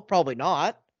don't know. Probably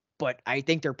not. But I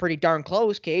think they're pretty darn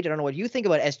close, Cage. I don't know what you think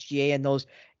about SGA and those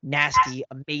nasty,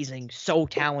 amazing, so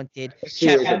talented,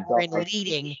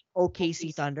 leading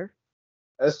OKC Thunder.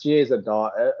 SGA is a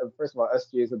dog. First of all,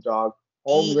 SGA is a dog.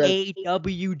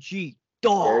 EAWG,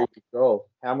 dog. There you go.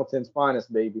 Hamilton's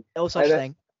finest, baby. No such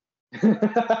thing. And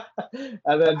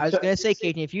then I was going to say,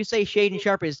 Caden, if you say Shaden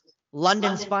Sharp is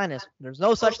London's finest, there's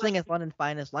no such thing as London's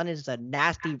finest. London is a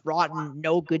nasty, rotten,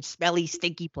 no good, smelly,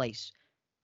 stinky place.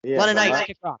 Yeah, London Knights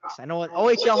kick rocks. I know what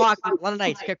OHL hockey, London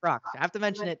Knights kick rocks. I have to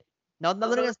mention it. Nothing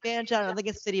against Banshot, nothing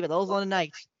against City, but those London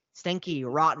Knights, stinky,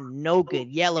 rotten, no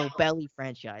good, yellow belly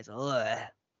franchise. Ugh.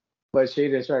 But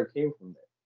Shaden Sharp came from there.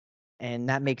 And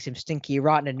that makes him stinky,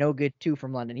 rotten, and no good, too,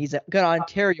 from London. He's a good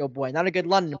Ontario boy. Not a good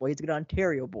London boy. He's a good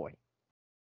Ontario boy.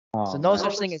 So no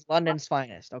such thing as London's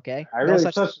finest, okay? I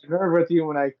really touched the nerve with you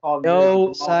when I called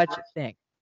no such thing.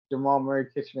 Jamal Murray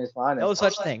Kitchener's finest. No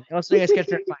such thing. No such thing as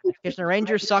Kitchener's finest. Kitchener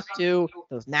Rangers suck, too.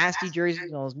 Those nasty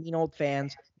jerseys, those mean old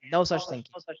fans. No such thing.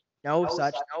 No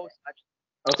such.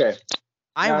 Okay.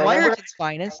 I'm Ryerton's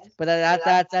finest, but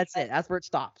that's it. That's where it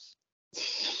stops.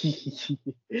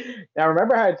 Now,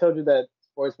 remember how I told you that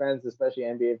sports fans, especially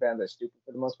NBA fans, are stupid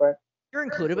for the most part? You're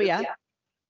included, but yeah.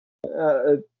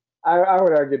 I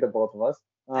would argue that both of us.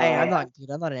 Hey, I'm not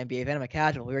an NBA fan. I'm a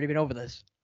casual. We've already been over this.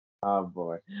 Oh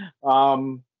boy.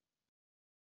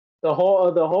 The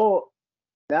whole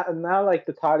now like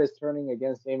the tide is turning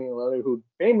against Damian Lillard, who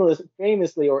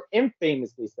famously or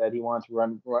infamously said he wanted to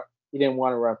run. He didn't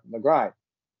want to run from the grind,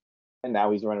 and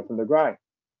now he's running from the grind.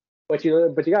 But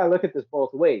you gotta look at this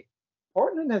both ways.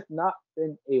 Portland has not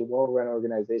been a well-run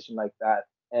organization like that,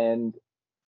 and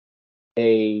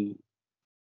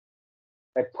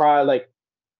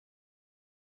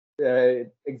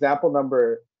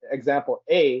example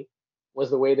A was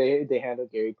the way they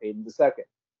handled Gary Payton II.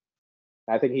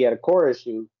 I think he had a core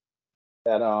issue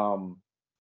that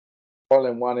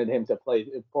Portland wanted him to play.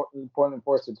 Portland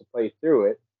forced him to play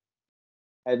through it,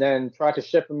 and then tried to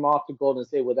ship him off to Golden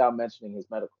State without mentioning his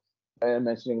medicals and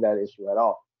mentioning that issue at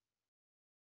all.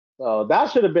 So that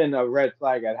should have been a red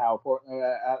flag at how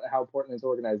Portland's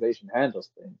organization handles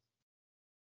things.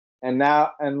 And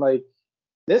now, and like,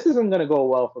 this isn't going to go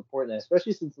well for Portland,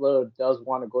 especially since Lillard does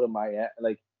want to go to Miami.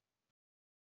 Like,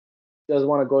 does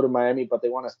want to go to Miami, but they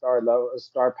want a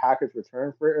star package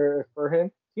return for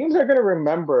him. Teams are going to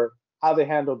remember how they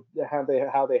handled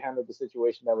the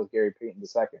situation that was Gary Payton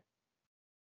II.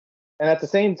 And at the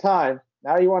same time,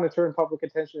 now you want to turn public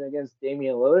attention against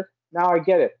Damian Lillard. Now I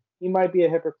get it. He might be a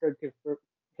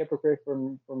hypocrite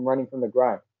from running from the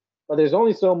grind. But there's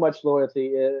only so much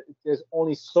loyalty. There's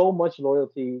only so much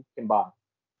loyalty can buy.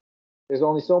 There's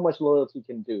only so much loyalty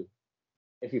can do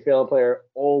if you fail a player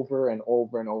over and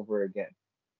over and over again.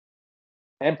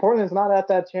 And Portland's not at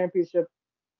that championship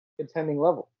contending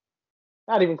level.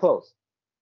 Not even close.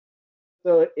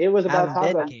 So it was about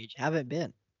time. Haven't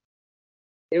been.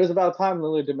 It was about time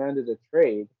Lillard demanded a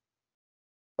trade.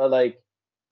 But like,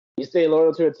 you stay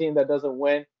loyal to a team that doesn't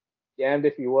win, damned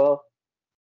if you will.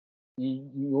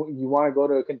 You want to go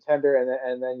to a contender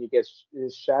and then you get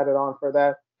shattered on for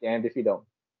that, damned if you don't.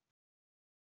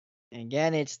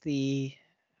 Again, it's the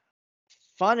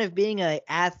fun of being an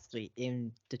athlete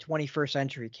in the 21st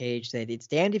century, Cage, that it's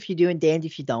damned if you do and damned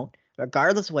if you don't,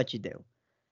 regardless of what you do.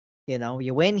 You know,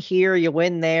 you win here, you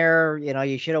win there. You know,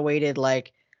 you should have waited.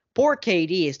 Like, poor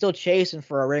KD is still chasing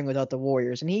for a ring without the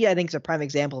Warriors. And he, I think, is a prime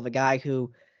example of a guy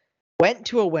who went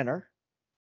to a winner,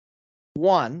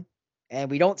 won,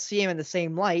 and we don't see him in the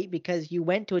same light because you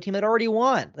went to a team that already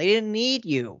won. They didn't need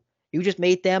you. You just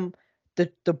made them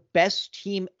the best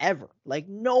team ever. Like,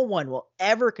 no one will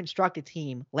ever construct a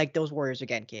team like those Warriors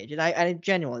again, Cage. And I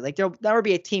genuinely, like, there'll never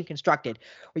be a team constructed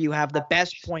where you have the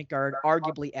best point guard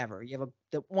arguably ever. You have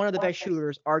one of the best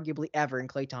shooters arguably ever in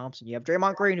Klay Thompson. You have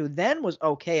Draymond Green, who then was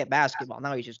okay at basketball.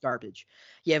 Now he's just garbage.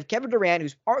 You have Kevin Durant,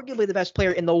 who's arguably the best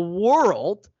player in the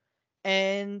world.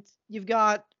 And you've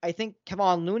got, I think,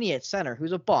 Kevon Looney at center,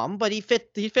 who's a bum, but he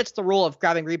fits the role of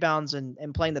grabbing rebounds and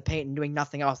playing the paint and doing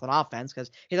nothing else on offense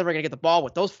because he's never going to get the ball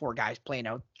with those four guys playing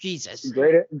out. Jesus.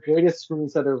 Greatest screen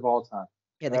setter of all time.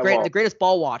 Yeah, the greatest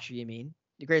ball watcher, you mean?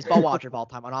 The greatest ball watcher of all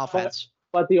time on offense.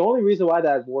 But the only reason why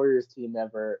that Warriors team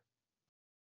never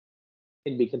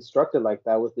can be constructed like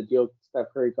that was the deal Steph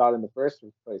Curry got in the first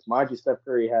place. Mind you, Steph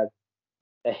Curry had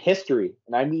a history,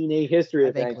 and I mean a history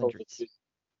of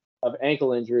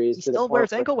ankle injuries. He still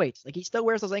wears ankle weights. Like, he still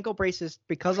wears those ankle braces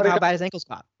because of how bad his ankles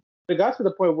got. It got to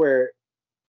the point where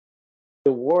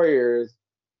the Warriors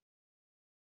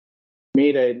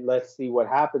made a let's see what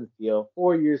happens deal.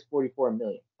 4 years, $44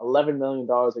 million, $11 million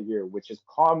a year, which is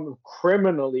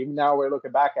criminally, now we're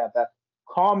looking back at that,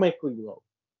 comically low.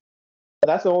 But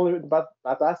that's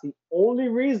the only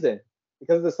reason,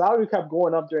 because the salary kept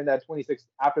going up during that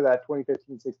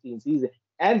 2015-16 season,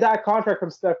 and that contract from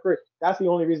Steph Curry. That's the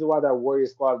only reason why that Warriors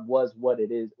squad was what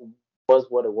it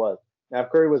was. Now,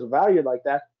 if Curry was valued like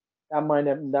that, that might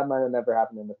have never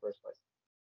happened in the first place.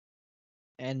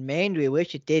 And man, do we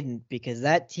wish it didn't, because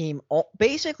that team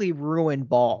basically ruined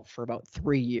ball for about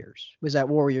 3 years. Was that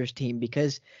Warriors team,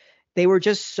 because they were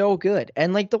just so good.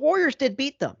 And like, the Warriors did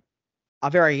beat them,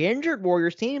 a very injured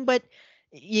Warriors team, but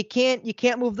you can't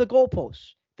move the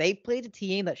goalposts. They played a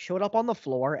team that showed up on the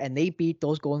floor and they beat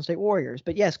those Golden State Warriors.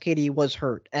 But yes, KD was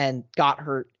hurt and got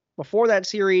hurt before that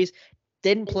series.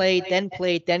 Didn't play, then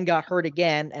played, then got hurt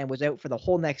again and was out for the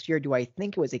whole next year. Do I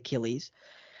think it was Achilles?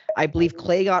 I believe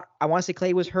I want to say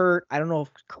Klay was hurt. I don't know if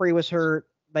Curry was hurt,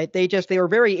 but they were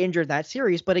very injured that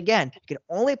series. But again, you can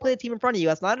only play the team in front of you.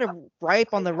 That's not a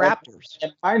gripe on the Raptors.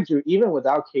 And mind you, even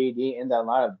without KD in that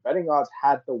lineup, betting odds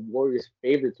had the Warriors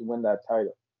favored to win that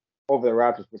title over the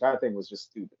Raptors, which I think was just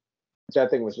stupid. Which I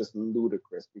think was just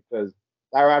ludicrous, because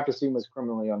that Raptors team was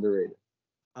criminally underrated.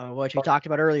 What you talked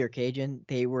about earlier, Kajan,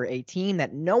 they were a team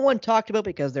that no one talked about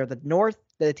because they're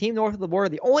the team north of the border,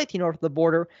 the only team north of the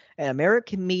border, and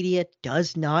American media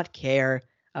does not care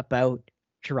about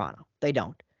Toronto. They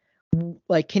don't.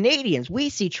 Like, Canadians, we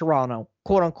see Toronto,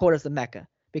 quote unquote, as the Mecca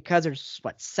because there's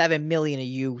 7 million of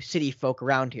you city folk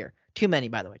around here. Too many,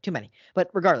 by the way, too many. But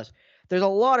regardless, there's a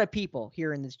lot of people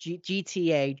here in this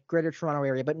GTA, Greater Toronto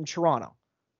area, but in Toronto,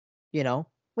 you know,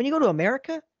 when you go to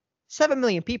America, 7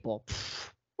 million people.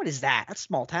 What is that? That's a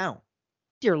small town.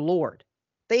 Dear Lord.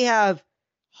 They have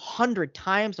 100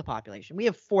 times the population. We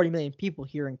have 40 million people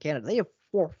here in Canada. They have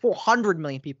 400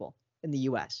 million people in the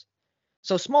U.S.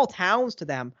 So small towns to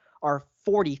them are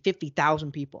 40,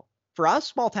 50,000 people. For us,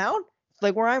 small town, it's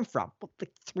like where I'm from.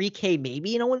 Like 3K maybe,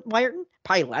 you know, in Wyerton?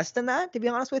 Probably less than that, to be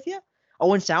honest with you.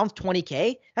 Owen Sound's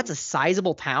 20K. That's a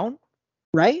sizable town,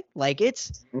 right? Like,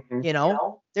 it's, you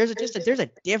know, there's a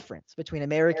difference between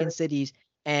American cities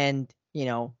and, you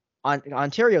know,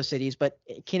 Ontario cities, but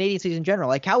Canadian cities in general.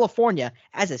 Like, California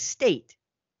as a state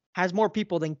has more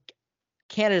people than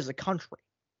Canada as a country.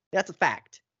 That's a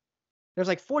fact. There's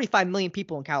like 45 million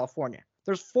people in California.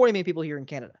 There's 40 million people here in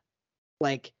Canada.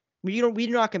 Like, we do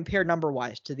not compare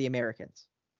number-wise to the Americans.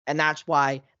 And that's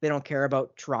why they don't care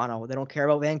about Toronto. They don't care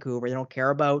about Vancouver. They don't care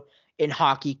about, in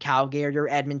hockey, Calgary or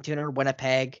Edmonton or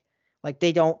Winnipeg. Like,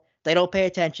 they don't pay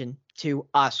attention to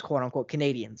us, quote-unquote,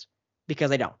 Canadians, because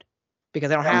they don't. Because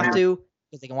they don't have to,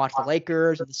 because they can watch the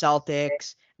Lakers and the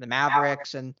Celtics and the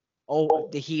Mavericks and,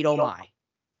 the Heat, oh my.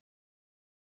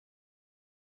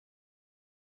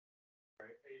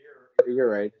 You're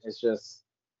right. It's just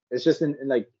in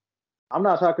like, I'm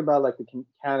not talking about like the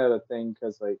Canada thing,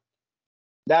 because like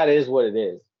that is what it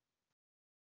is.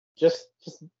 Just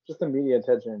the media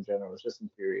attention in general is just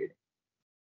infuriating.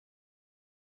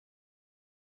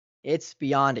 It's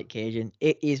beyond it, Kajan.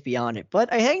 It is beyond it.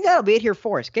 But I think that'll be it here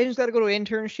for us. Kajan's got to go to an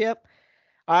internship.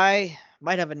 I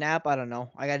might have a nap. I don't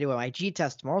know. I got to do my G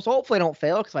test tomorrow. So hopefully I don't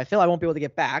fail, because if I fail, I won't be able to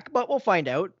get back. But we'll find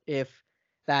out if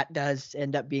that does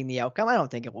end up being the outcome. I don't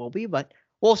think it will be, but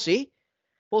we'll see.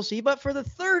 We'll see. But for the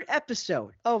third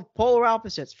episode of Polar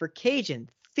Opposites for Kajan,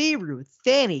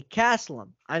 Thiruthanikasalam,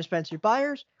 I'm Spencer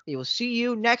Byers. We will see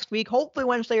you next week, hopefully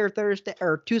Wednesday or Thursday,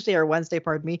 or Tuesday or Wednesday,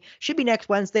 pardon me. Should be next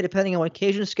Wednesday, depending on what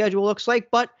Kajan's schedule looks like,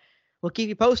 but we'll keep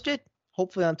you posted,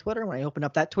 hopefully on Twitter, when I open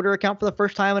up that Twitter account for the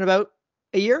first time in about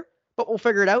a year, but we'll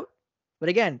figure it out. But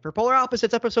again, for Polar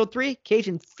Opposites Episode 3,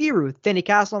 Kajan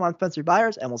Thiruthanikasalam, I'm Spencer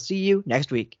Byers, and we'll see you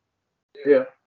next week. Yeah.